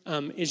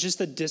is just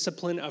the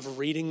discipline of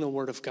reading the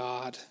Word of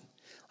God,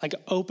 like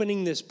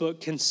opening this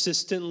book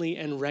consistently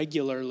and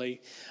regularly.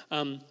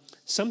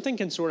 Something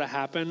can sort of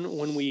happen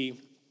when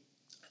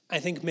I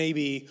think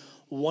maybe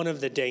one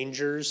of the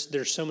dangers,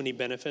 there's so many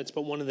benefits,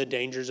 but one of the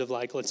dangers of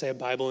like, let's say a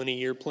Bible in a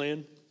year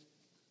plan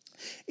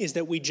is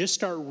that we just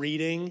start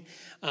reading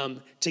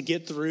to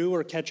get through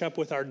or catch up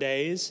with our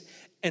days,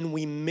 and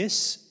we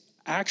miss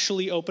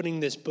actually opening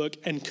this book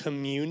and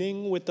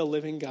communing with the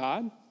living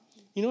God.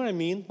 You know what I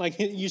mean? Like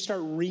you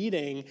start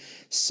reading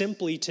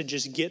simply to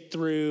just get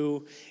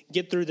through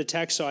the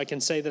text so I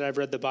can say that I've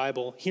read the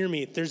Bible. Hear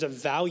me, there's a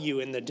value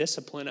in the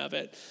discipline of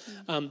it.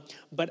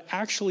 But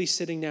actually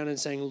sitting down and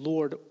saying,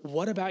 Lord,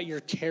 what about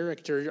your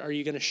character are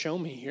you going to show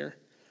me here?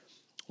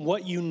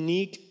 What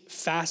unique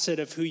facet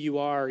of who you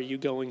are you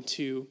going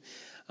to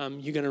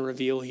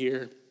reveal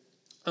here?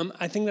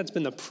 I think that's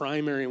been the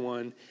primary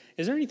one.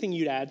 Is there anything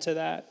you'd add to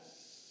that?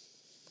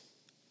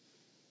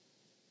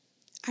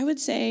 I would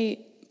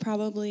say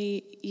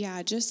probably,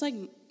 just like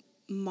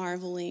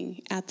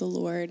marveling at the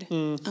Lord.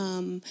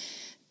 To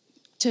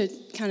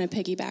kind of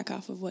piggyback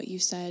off of what you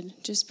said,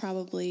 just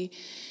probably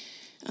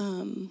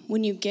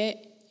when you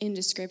get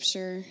into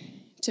Scripture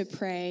to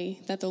pray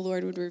that the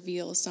Lord would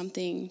reveal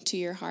something to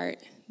your heart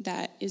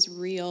that is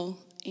real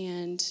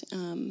and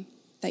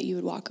that you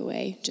would walk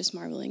away just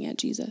marveling at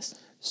Jesus.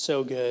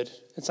 So good.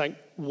 It's like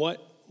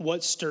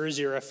what stirs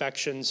your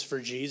affections for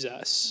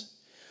Jesus?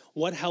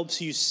 What helps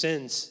you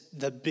sense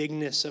the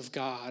bigness of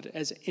God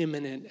as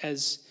imminent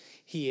as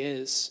he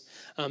is?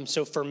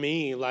 So for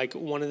me, like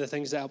one of the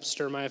things that helps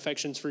stir my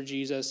affections for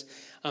Jesus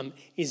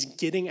is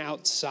getting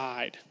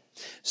outside.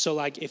 So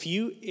like if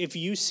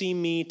you see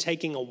me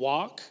taking a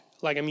walk,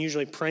 like I'm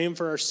usually praying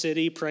for our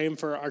city, praying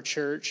for our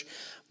church,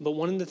 but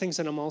one of the things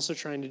that I'm also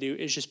trying to do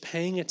is just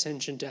paying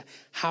attention to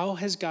how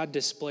has God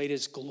displayed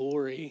his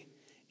glory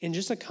in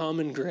just a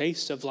common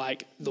grace of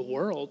like the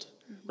world,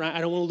 right?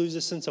 I don't want to lose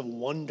a sense of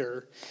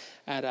wonder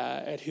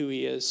at who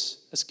he is.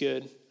 That's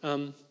good.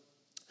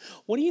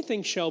 What do you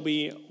think,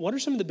 Shelby? What are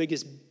some of the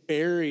biggest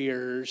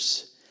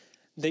barriers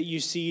that you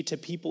see to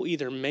people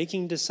either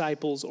making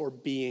disciples or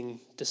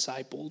being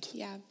discipled?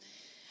 Yeah,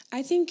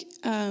 I think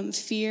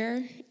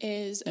fear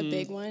is a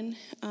big one.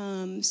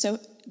 So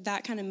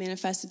that kind of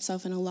manifests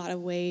itself in a lot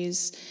of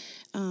ways.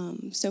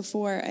 So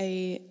for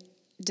a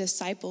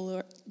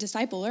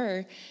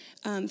discipler,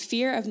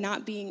 fear of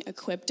not being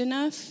equipped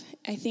enough,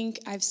 I think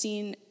I've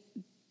seen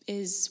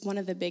is one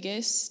of the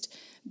biggest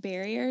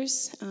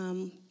barriers.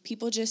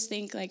 People just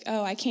think like,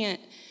 oh, I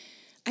can't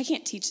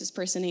teach this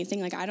person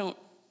anything. Like I don't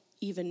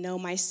even know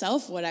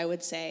myself what I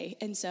would say.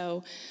 And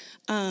so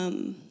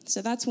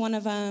that's one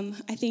of them.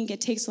 I think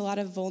it takes a lot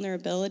of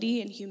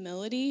vulnerability and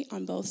humility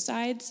on both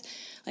sides.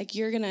 Like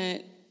you're going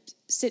to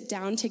sit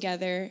down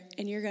together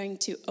and you're going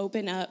to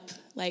open up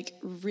like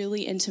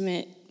really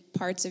intimate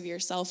parts of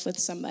yourself with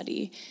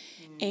somebody.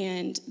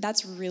 And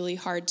that's really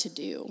hard to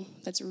do.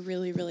 That's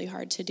really, really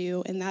hard to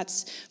do. And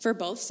that's for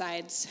both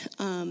sides.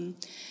 I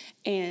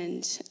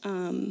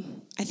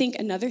think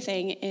another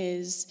thing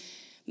is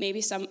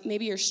maybe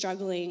you're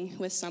struggling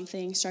with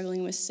something,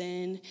 struggling with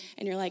sin,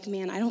 and you're like,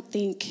 man, I don't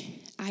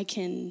think I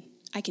can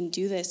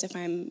do this if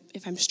I'm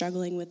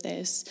struggling with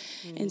this.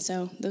 And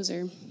so those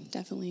are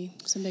definitely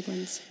some big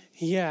ones.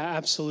 Yeah,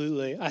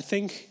 absolutely. I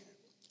think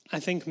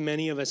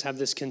many of us have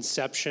this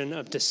conception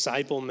of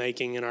disciple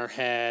making in our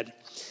head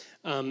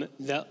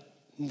that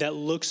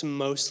looks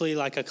mostly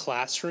like a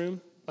classroom.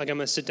 Like, I'm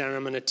going to sit down and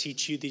I'm going to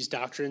teach you these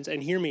doctrines.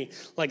 And hear me,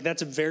 like,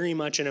 that's very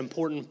much an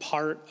important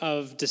part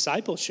of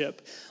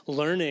discipleship,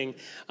 learning.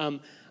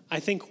 I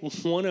think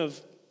one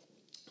of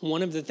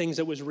the things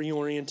that was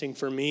reorienting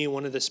for me,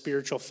 one of the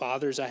spiritual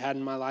fathers I had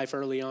in my life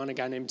early on, a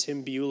guy named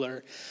Tim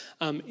Bueller,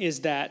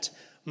 is that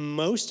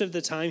most of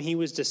the time he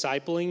was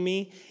discipling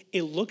me,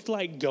 it looked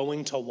like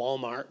going to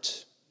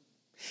Walmart.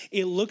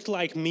 It looked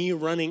like me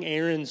running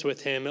errands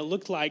with him. It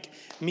looked like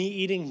me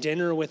eating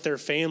dinner with their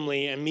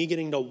family and me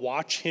getting to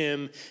watch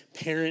him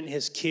parent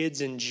his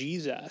kids in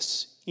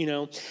Jesus,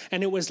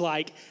 And it was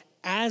like,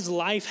 as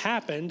life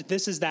happened,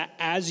 this is that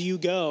as you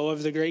go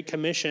of the Great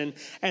Commission,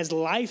 as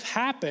life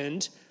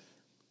happened,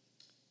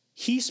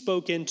 he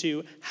spoke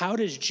into how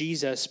does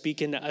Jesus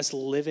speak into us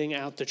living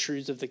out the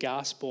truths of the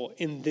gospel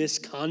in this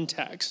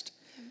context?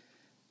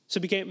 So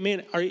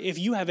if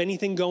you have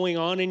anything going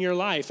on in your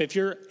life, if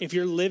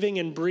you're living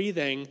and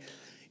breathing,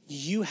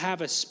 you have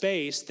a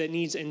space that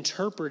needs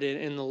interpreted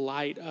in the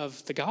light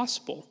of the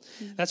gospel.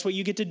 Mm-hmm. That's what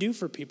you get to do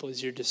for people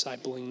as you're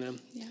discipling them.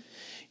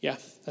 Yeah,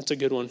 that's a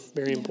good one.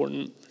 Very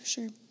important. For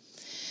sure.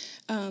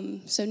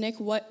 So Nick,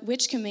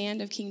 which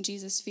command of King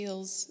Jesus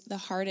feels the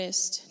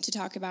hardest to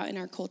talk about in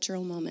our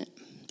cultural moment,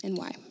 and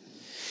why?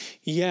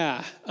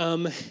 Yeah,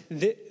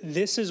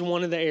 this is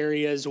one of the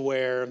areas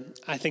where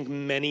I think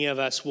many of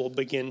us will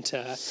begin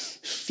to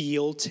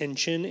feel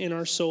tension in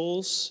our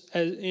souls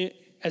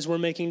as we're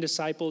making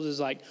disciples, is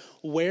like,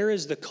 where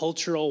is the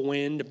cultural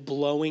wind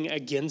blowing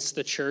against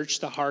the church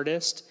the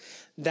hardest?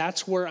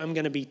 That's where I'm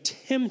going to be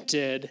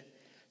tempted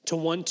to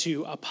want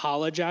to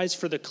apologize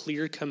for the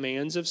clear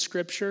commands of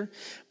Scripture.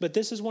 But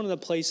this is one of the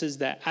places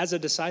that, as a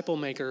disciple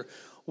maker,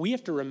 we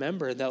have to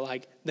remember that,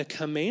 like, the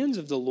commands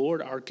of the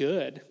Lord are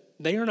good.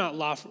 They are not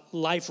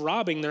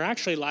life-robbing. They're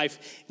actually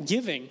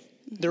life-giving.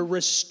 They're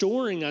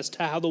restoring us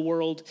to how the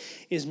world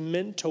is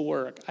meant to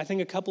work. I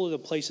think a couple of the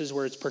places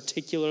where it's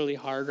particularly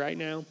hard right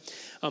now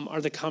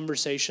are the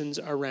conversations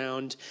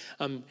around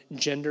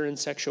gender and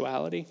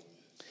sexuality.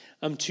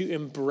 To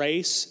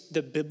embrace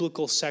the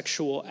biblical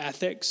sexual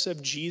ethics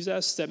of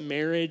Jesus, that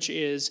marriage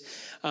is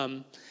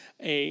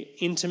a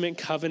intimate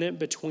covenant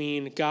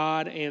between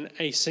God and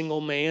a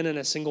single man and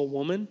a single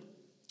woman.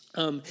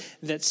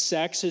 That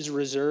sex is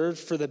reserved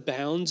for the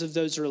bounds of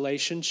those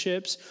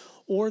relationships,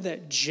 or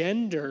that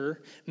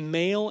gender,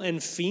 male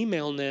and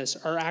femaleness,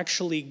 are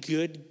actually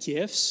good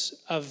gifts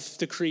of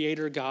the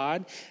Creator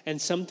God and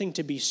something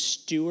to be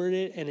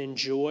stewarded and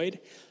enjoyed.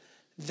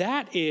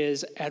 That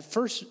is, at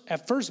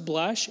first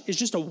blush, is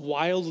just a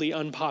wildly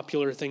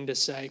unpopular thing to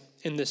say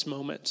in this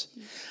moment.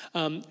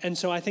 And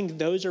so I think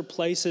those are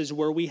places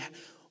where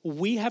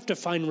we have to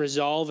find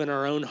resolve in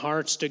our own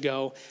hearts to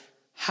go,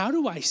 how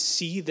do I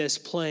see this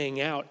playing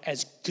out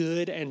as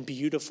good and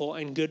beautiful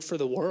and good for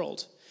the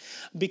world?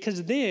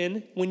 Because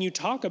then when you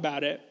talk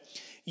about it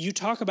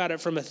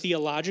from a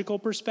theological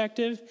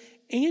perspective,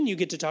 and you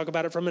get to talk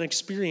about it from an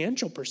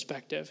experiential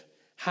perspective.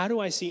 How do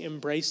I see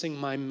embracing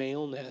my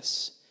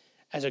maleness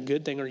as a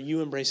good thing, or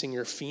you embracing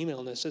your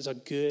femaleness as a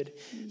good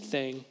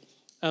thing?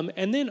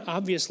 And then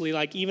obviously,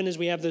 like, even as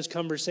we have those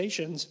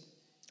conversations,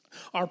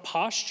 our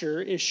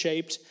posture is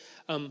shaped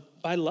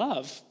by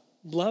love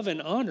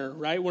and honor,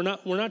 right? We're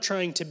not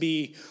trying to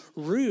be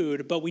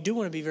rude, but we do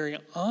want to be very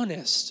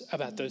honest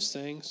about those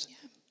things.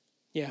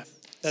 Yeah,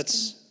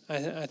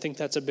 I think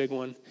that's a big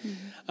one.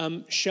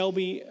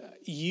 Shelby,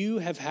 you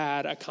have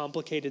had a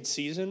complicated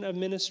season of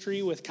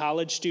ministry with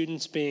college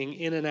students being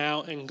in and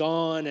out and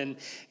gone and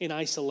in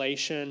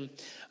isolation.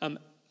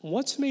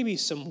 What's maybe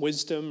some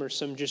wisdom or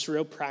some just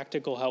real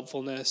practical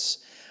helpfulness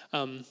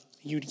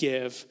you'd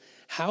give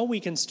how we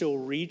can still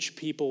reach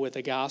people with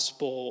the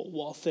gospel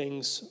while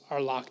things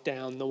are locked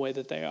down the way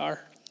that they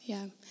are?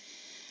 Yeah.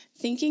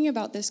 Thinking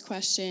about this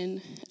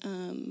question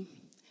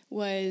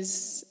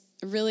was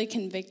really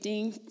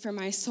convicting for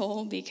my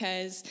soul,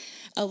 because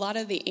a lot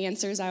of the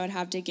answers I would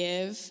have to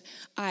give,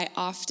 I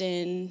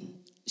often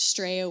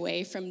stray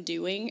away from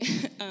doing.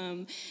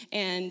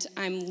 And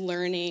I'm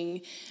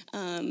learning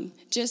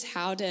just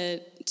how to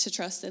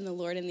trust in the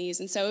Lord in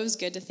these. And so it was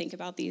good to think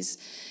about these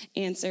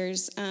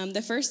answers.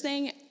 The first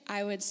thing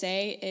I would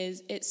say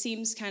is, it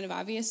seems kind of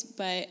obvious,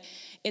 but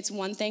it's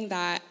one thing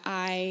that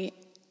I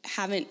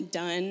haven't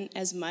done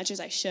as much as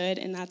I should,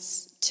 and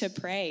that's to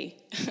pray.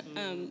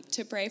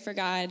 To pray for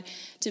God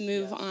to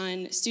move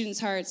on students'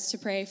 hearts, to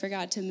pray for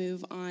God to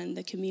move on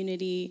the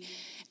community,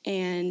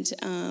 and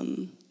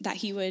that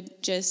he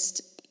would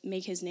just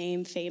make his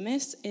name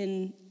famous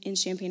in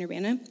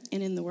Champaign-Urbana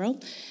and in the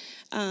world.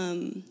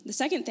 The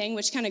second thing,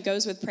 which kind of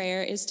goes with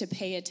prayer, is to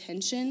pay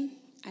attention.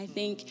 I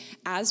think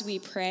as we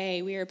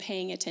pray, we are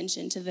paying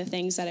attention to the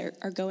things that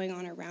are going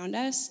on around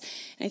us.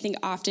 And I think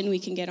often we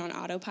can get on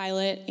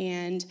autopilot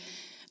and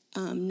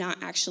not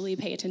actually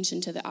pay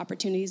attention to the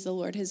opportunities the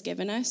Lord has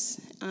given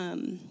us.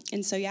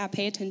 And so,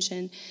 pay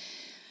attention.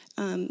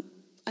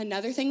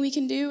 Another thing we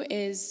can do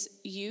is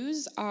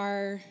use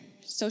our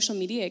social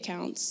media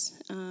accounts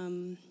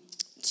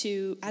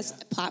as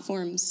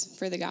platforms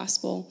for the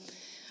gospel.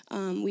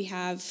 We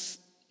have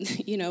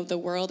the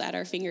world at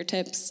our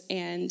fingertips,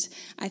 and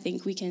I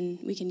think we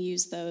can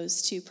use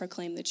those to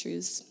proclaim the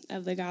truths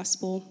of the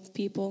gospel.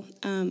 People,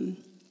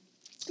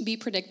 be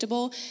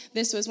predictable.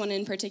 This was one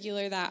in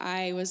particular that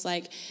I was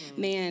like,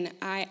 man,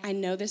 I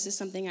know this is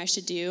something I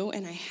should do,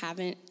 and I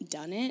haven't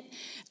done it.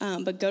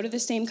 But go to the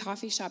same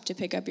coffee shop to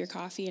pick up your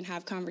coffee and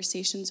have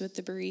conversations with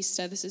the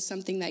barista. This is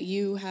something that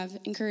you have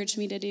encouraged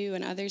me to do,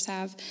 and others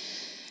have.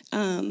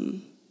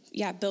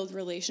 Build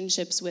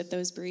relationships with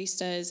those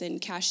baristas and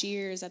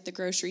cashiers at the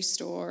grocery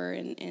store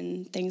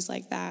and things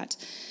like that.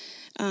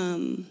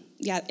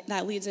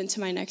 That leads into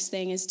my next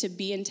thing, is to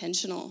be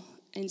intentional.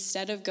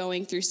 Instead of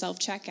going through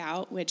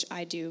self-checkout, which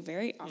I do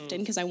very often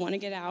because I want to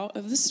get out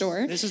of the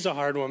store. This is a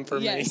hard one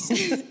for me.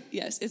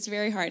 Yes, it's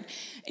very hard.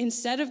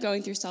 Instead of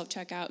going through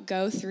self-checkout,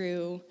 go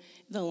through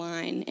the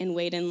line and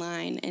wait in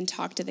line and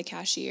talk to the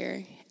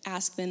cashier,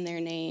 ask them their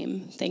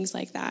name, things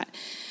like that.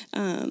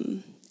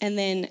 And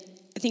then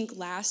I think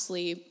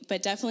lastly,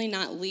 but definitely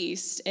not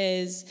least,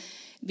 is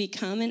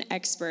become an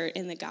expert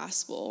in the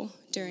gospel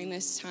during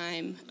this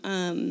time,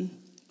 and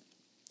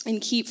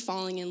keep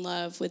falling in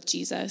love with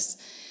Jesus.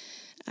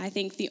 I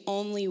think the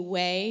only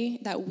way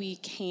that we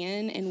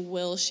can and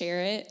will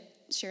share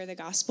the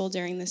gospel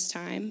during this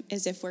time,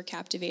 is if we're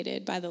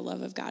captivated by the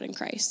love of God in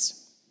Christ.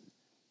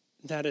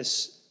 That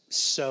is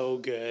so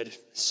good,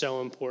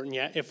 so important.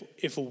 Yeah,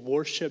 if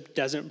worship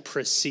doesn't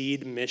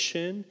precede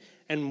mission,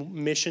 and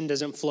mission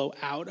doesn't flow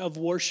out of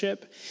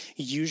worship,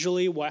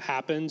 usually what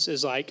happens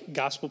is like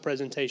gospel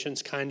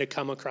presentations kind of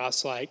come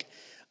across like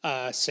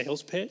a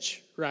sales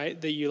pitch, right?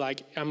 That you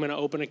like, I'm going to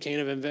open a can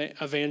of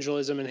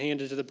evangelism and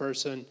hand it to the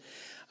person.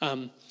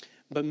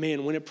 But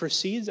man, when it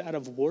proceeds out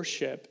of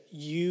worship,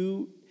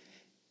 you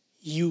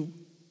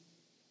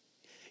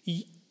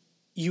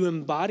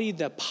embody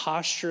the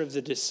posture of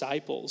the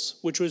disciples,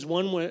 which was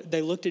one where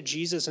they looked at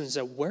Jesus and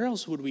said, where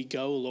else would we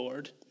go,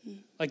 Lord?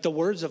 Like the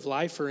words of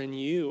life are in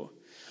you.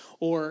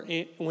 Or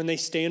when they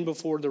stand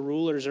before the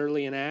rulers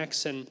early in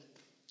Acts, and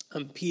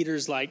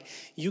Peter's like,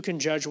 you can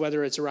judge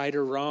whether it's right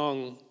or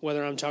wrong,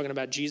 whether I'm talking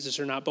about Jesus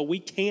or not, but we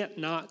can't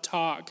not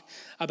talk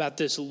about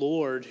this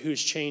Lord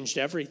who's changed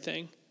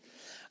everything.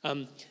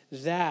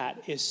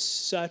 That is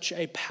such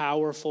a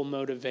powerful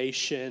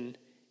motivation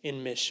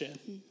in mission,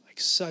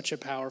 like such a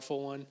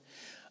powerful one.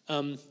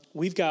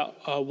 We've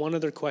got one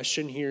other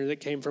question here that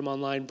came from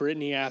online.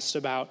 Brittany asked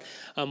about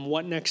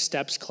what Next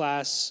Steps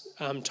class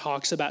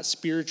talks about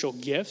spiritual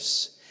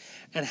gifts,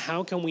 and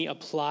how can we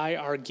apply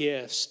our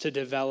gifts to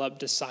develop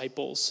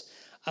disciples?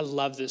 I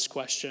love this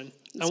question.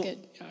 That's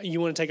good.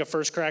 You want to take a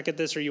first crack at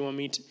this, or you want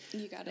me to?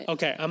 You got it.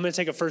 Okay, I'm going to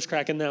take a first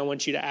crack, and then I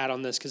want you to add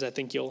on this, because I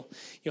think you'll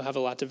have a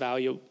lot of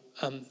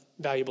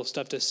valuable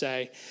stuff to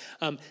say.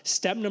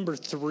 Step number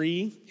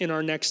 3 in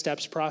our Next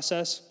Steps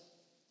process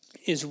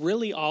is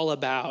really all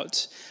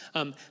about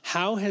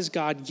how has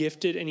God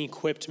gifted and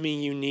equipped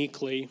me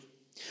uniquely?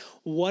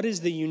 What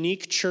is the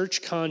unique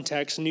church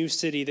context, New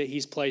City, that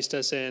he's placed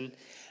us in?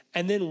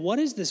 And then what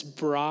is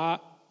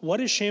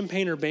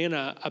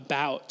Champaign-Urbana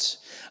about?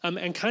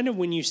 And kind of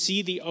when you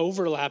see the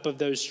overlap of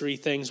those 3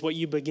 things, what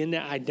you begin to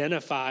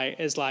identify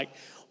is like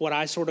what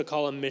I sort of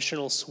call a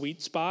missional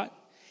sweet spot.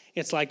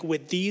 It's like,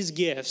 with these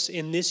gifts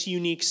in this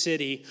unique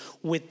city,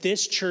 with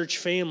this church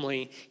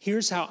family,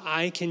 here's how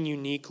I can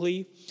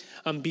uniquely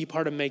be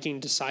part of making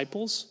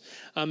disciples.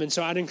 And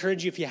so I'd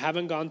encourage you, if you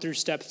haven't gone through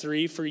step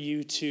 3, for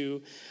you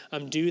to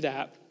do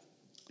that.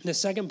 The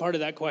second part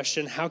of that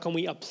question, how can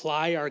we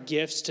apply our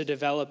gifts to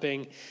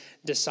developing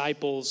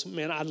disciples?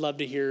 Man, I'd love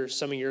to hear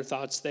some of your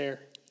thoughts there.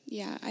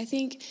 Yeah, I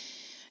think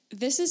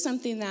this is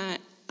something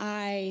that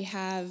I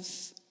have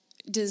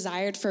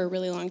desired for a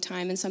really long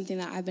time, and something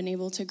that I've been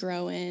able to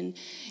grow in.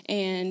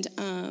 And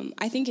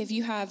I think if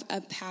you have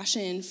a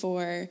passion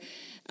for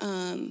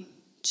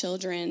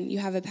children, you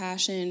have a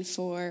passion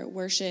for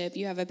worship,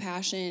 you have a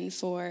passion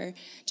for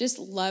just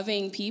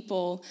loving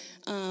people,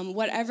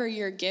 whatever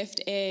your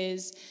gift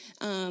is,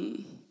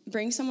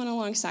 bring someone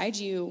alongside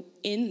you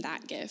in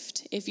that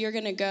gift. If you're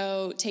going to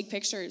go take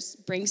pictures,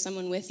 bring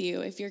someone with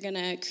you. If you're going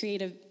to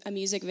create a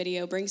music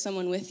video, bring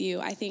someone with you.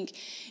 I think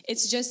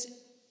it's just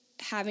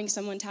having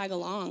someone tag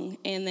along,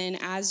 and then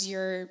as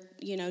you're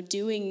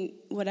doing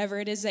whatever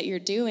it is that you're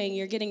doing,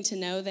 you're getting to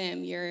know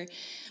them, you're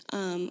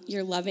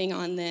loving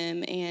on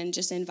them, and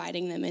just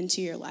inviting them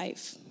into your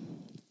life.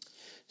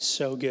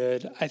 So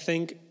good. I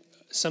think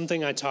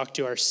something I talk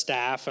to our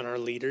staff and our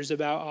leaders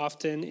about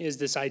often is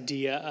this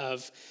idea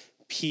of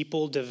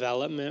people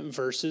development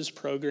versus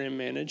program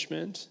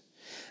management.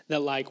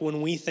 That like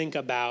when we think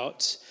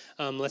about,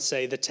 let's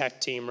say the tech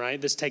team,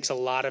 right? This takes a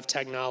lot of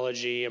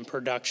technology and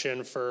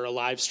production for a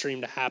live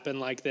stream to happen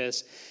like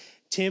this.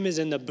 Tim is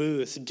in the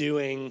booth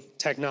doing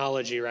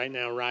technology right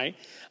now, right?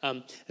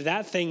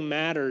 That thing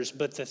matters,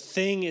 but the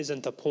thing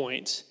isn't the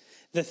point.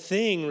 The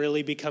thing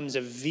really becomes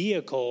a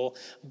vehicle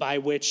by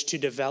which to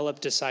develop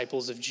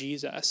disciples of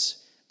Jesus.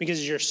 Because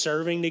as you're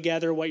serving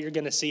together, what you're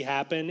going to see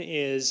happen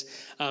is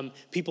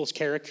people's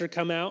character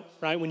come out,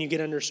 right, when you get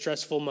under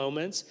stressful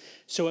moments.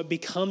 So it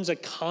becomes a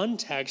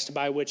context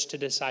by which to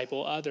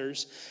disciple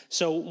others.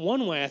 So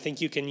one way I think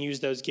you can use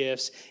those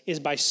gifts is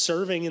by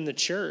serving in the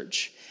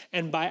church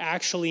and by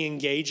actually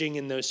engaging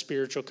in those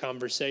spiritual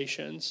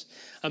conversations.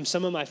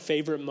 Some of my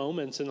favorite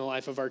moments in the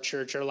life of our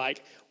church are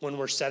like when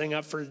we're setting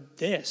up for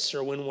this,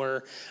 or when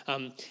we're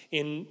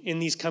in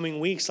these coming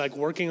weeks, like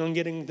working on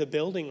getting the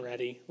building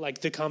ready,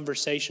 like the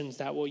conversations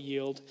that will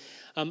yield.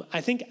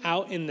 I think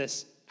out in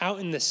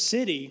the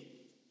city,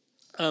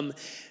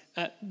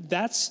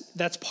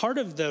 that's part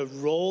of the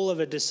role of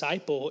a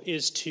disciple,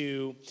 is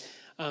to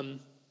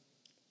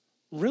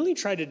really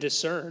try to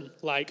discern,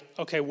 like,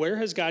 okay, where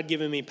has God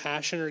given me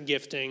passion or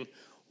gifting?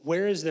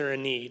 Where is there a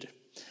need?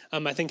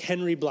 I think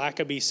Henry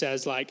Blackaby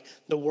says, like,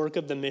 the work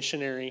of the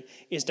missionary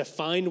is to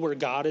find where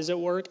God is at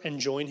work and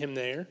join him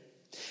there.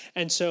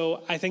 And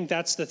so I think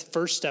that's the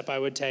first step I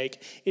would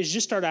take, is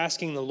just start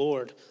asking the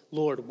Lord,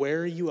 where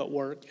are you at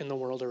work in the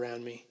world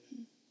around me?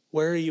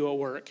 Where are you at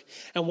work?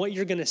 And what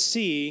you're going to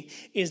see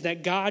is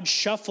that God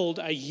shuffled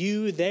a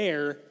you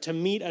there to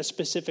meet a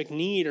specific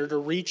need or to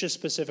reach a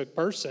specific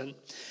person.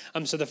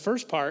 So the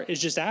first part is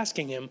just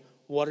asking him,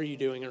 what are you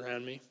doing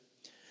around me?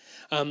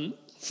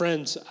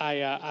 Friends,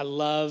 I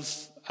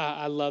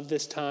love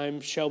this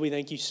time. Shelby,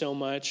 thank you so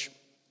much.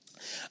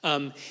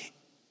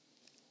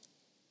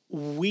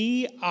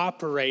 We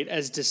operate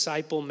as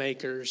disciple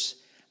makers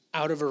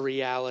out of a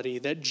reality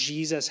that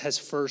Jesus has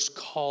first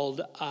called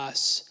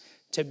us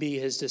to be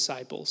his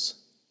disciples,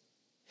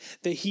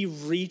 that he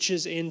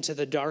reaches into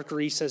the dark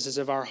recesses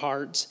of our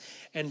hearts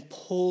and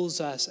pulls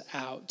us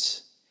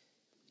out.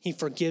 He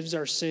forgives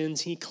our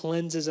sins. He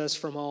cleanses us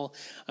from all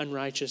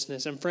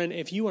unrighteousness. And friend,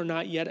 if you are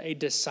not yet a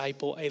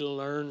disciple, a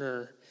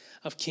learner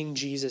of King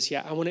Jesus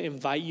yet, I want to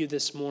invite you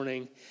this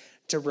morning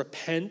to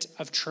repent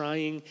of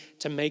trying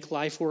to make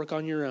life work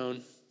on your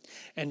own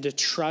and to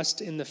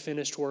trust in the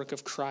finished work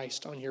of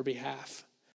Christ on your behalf.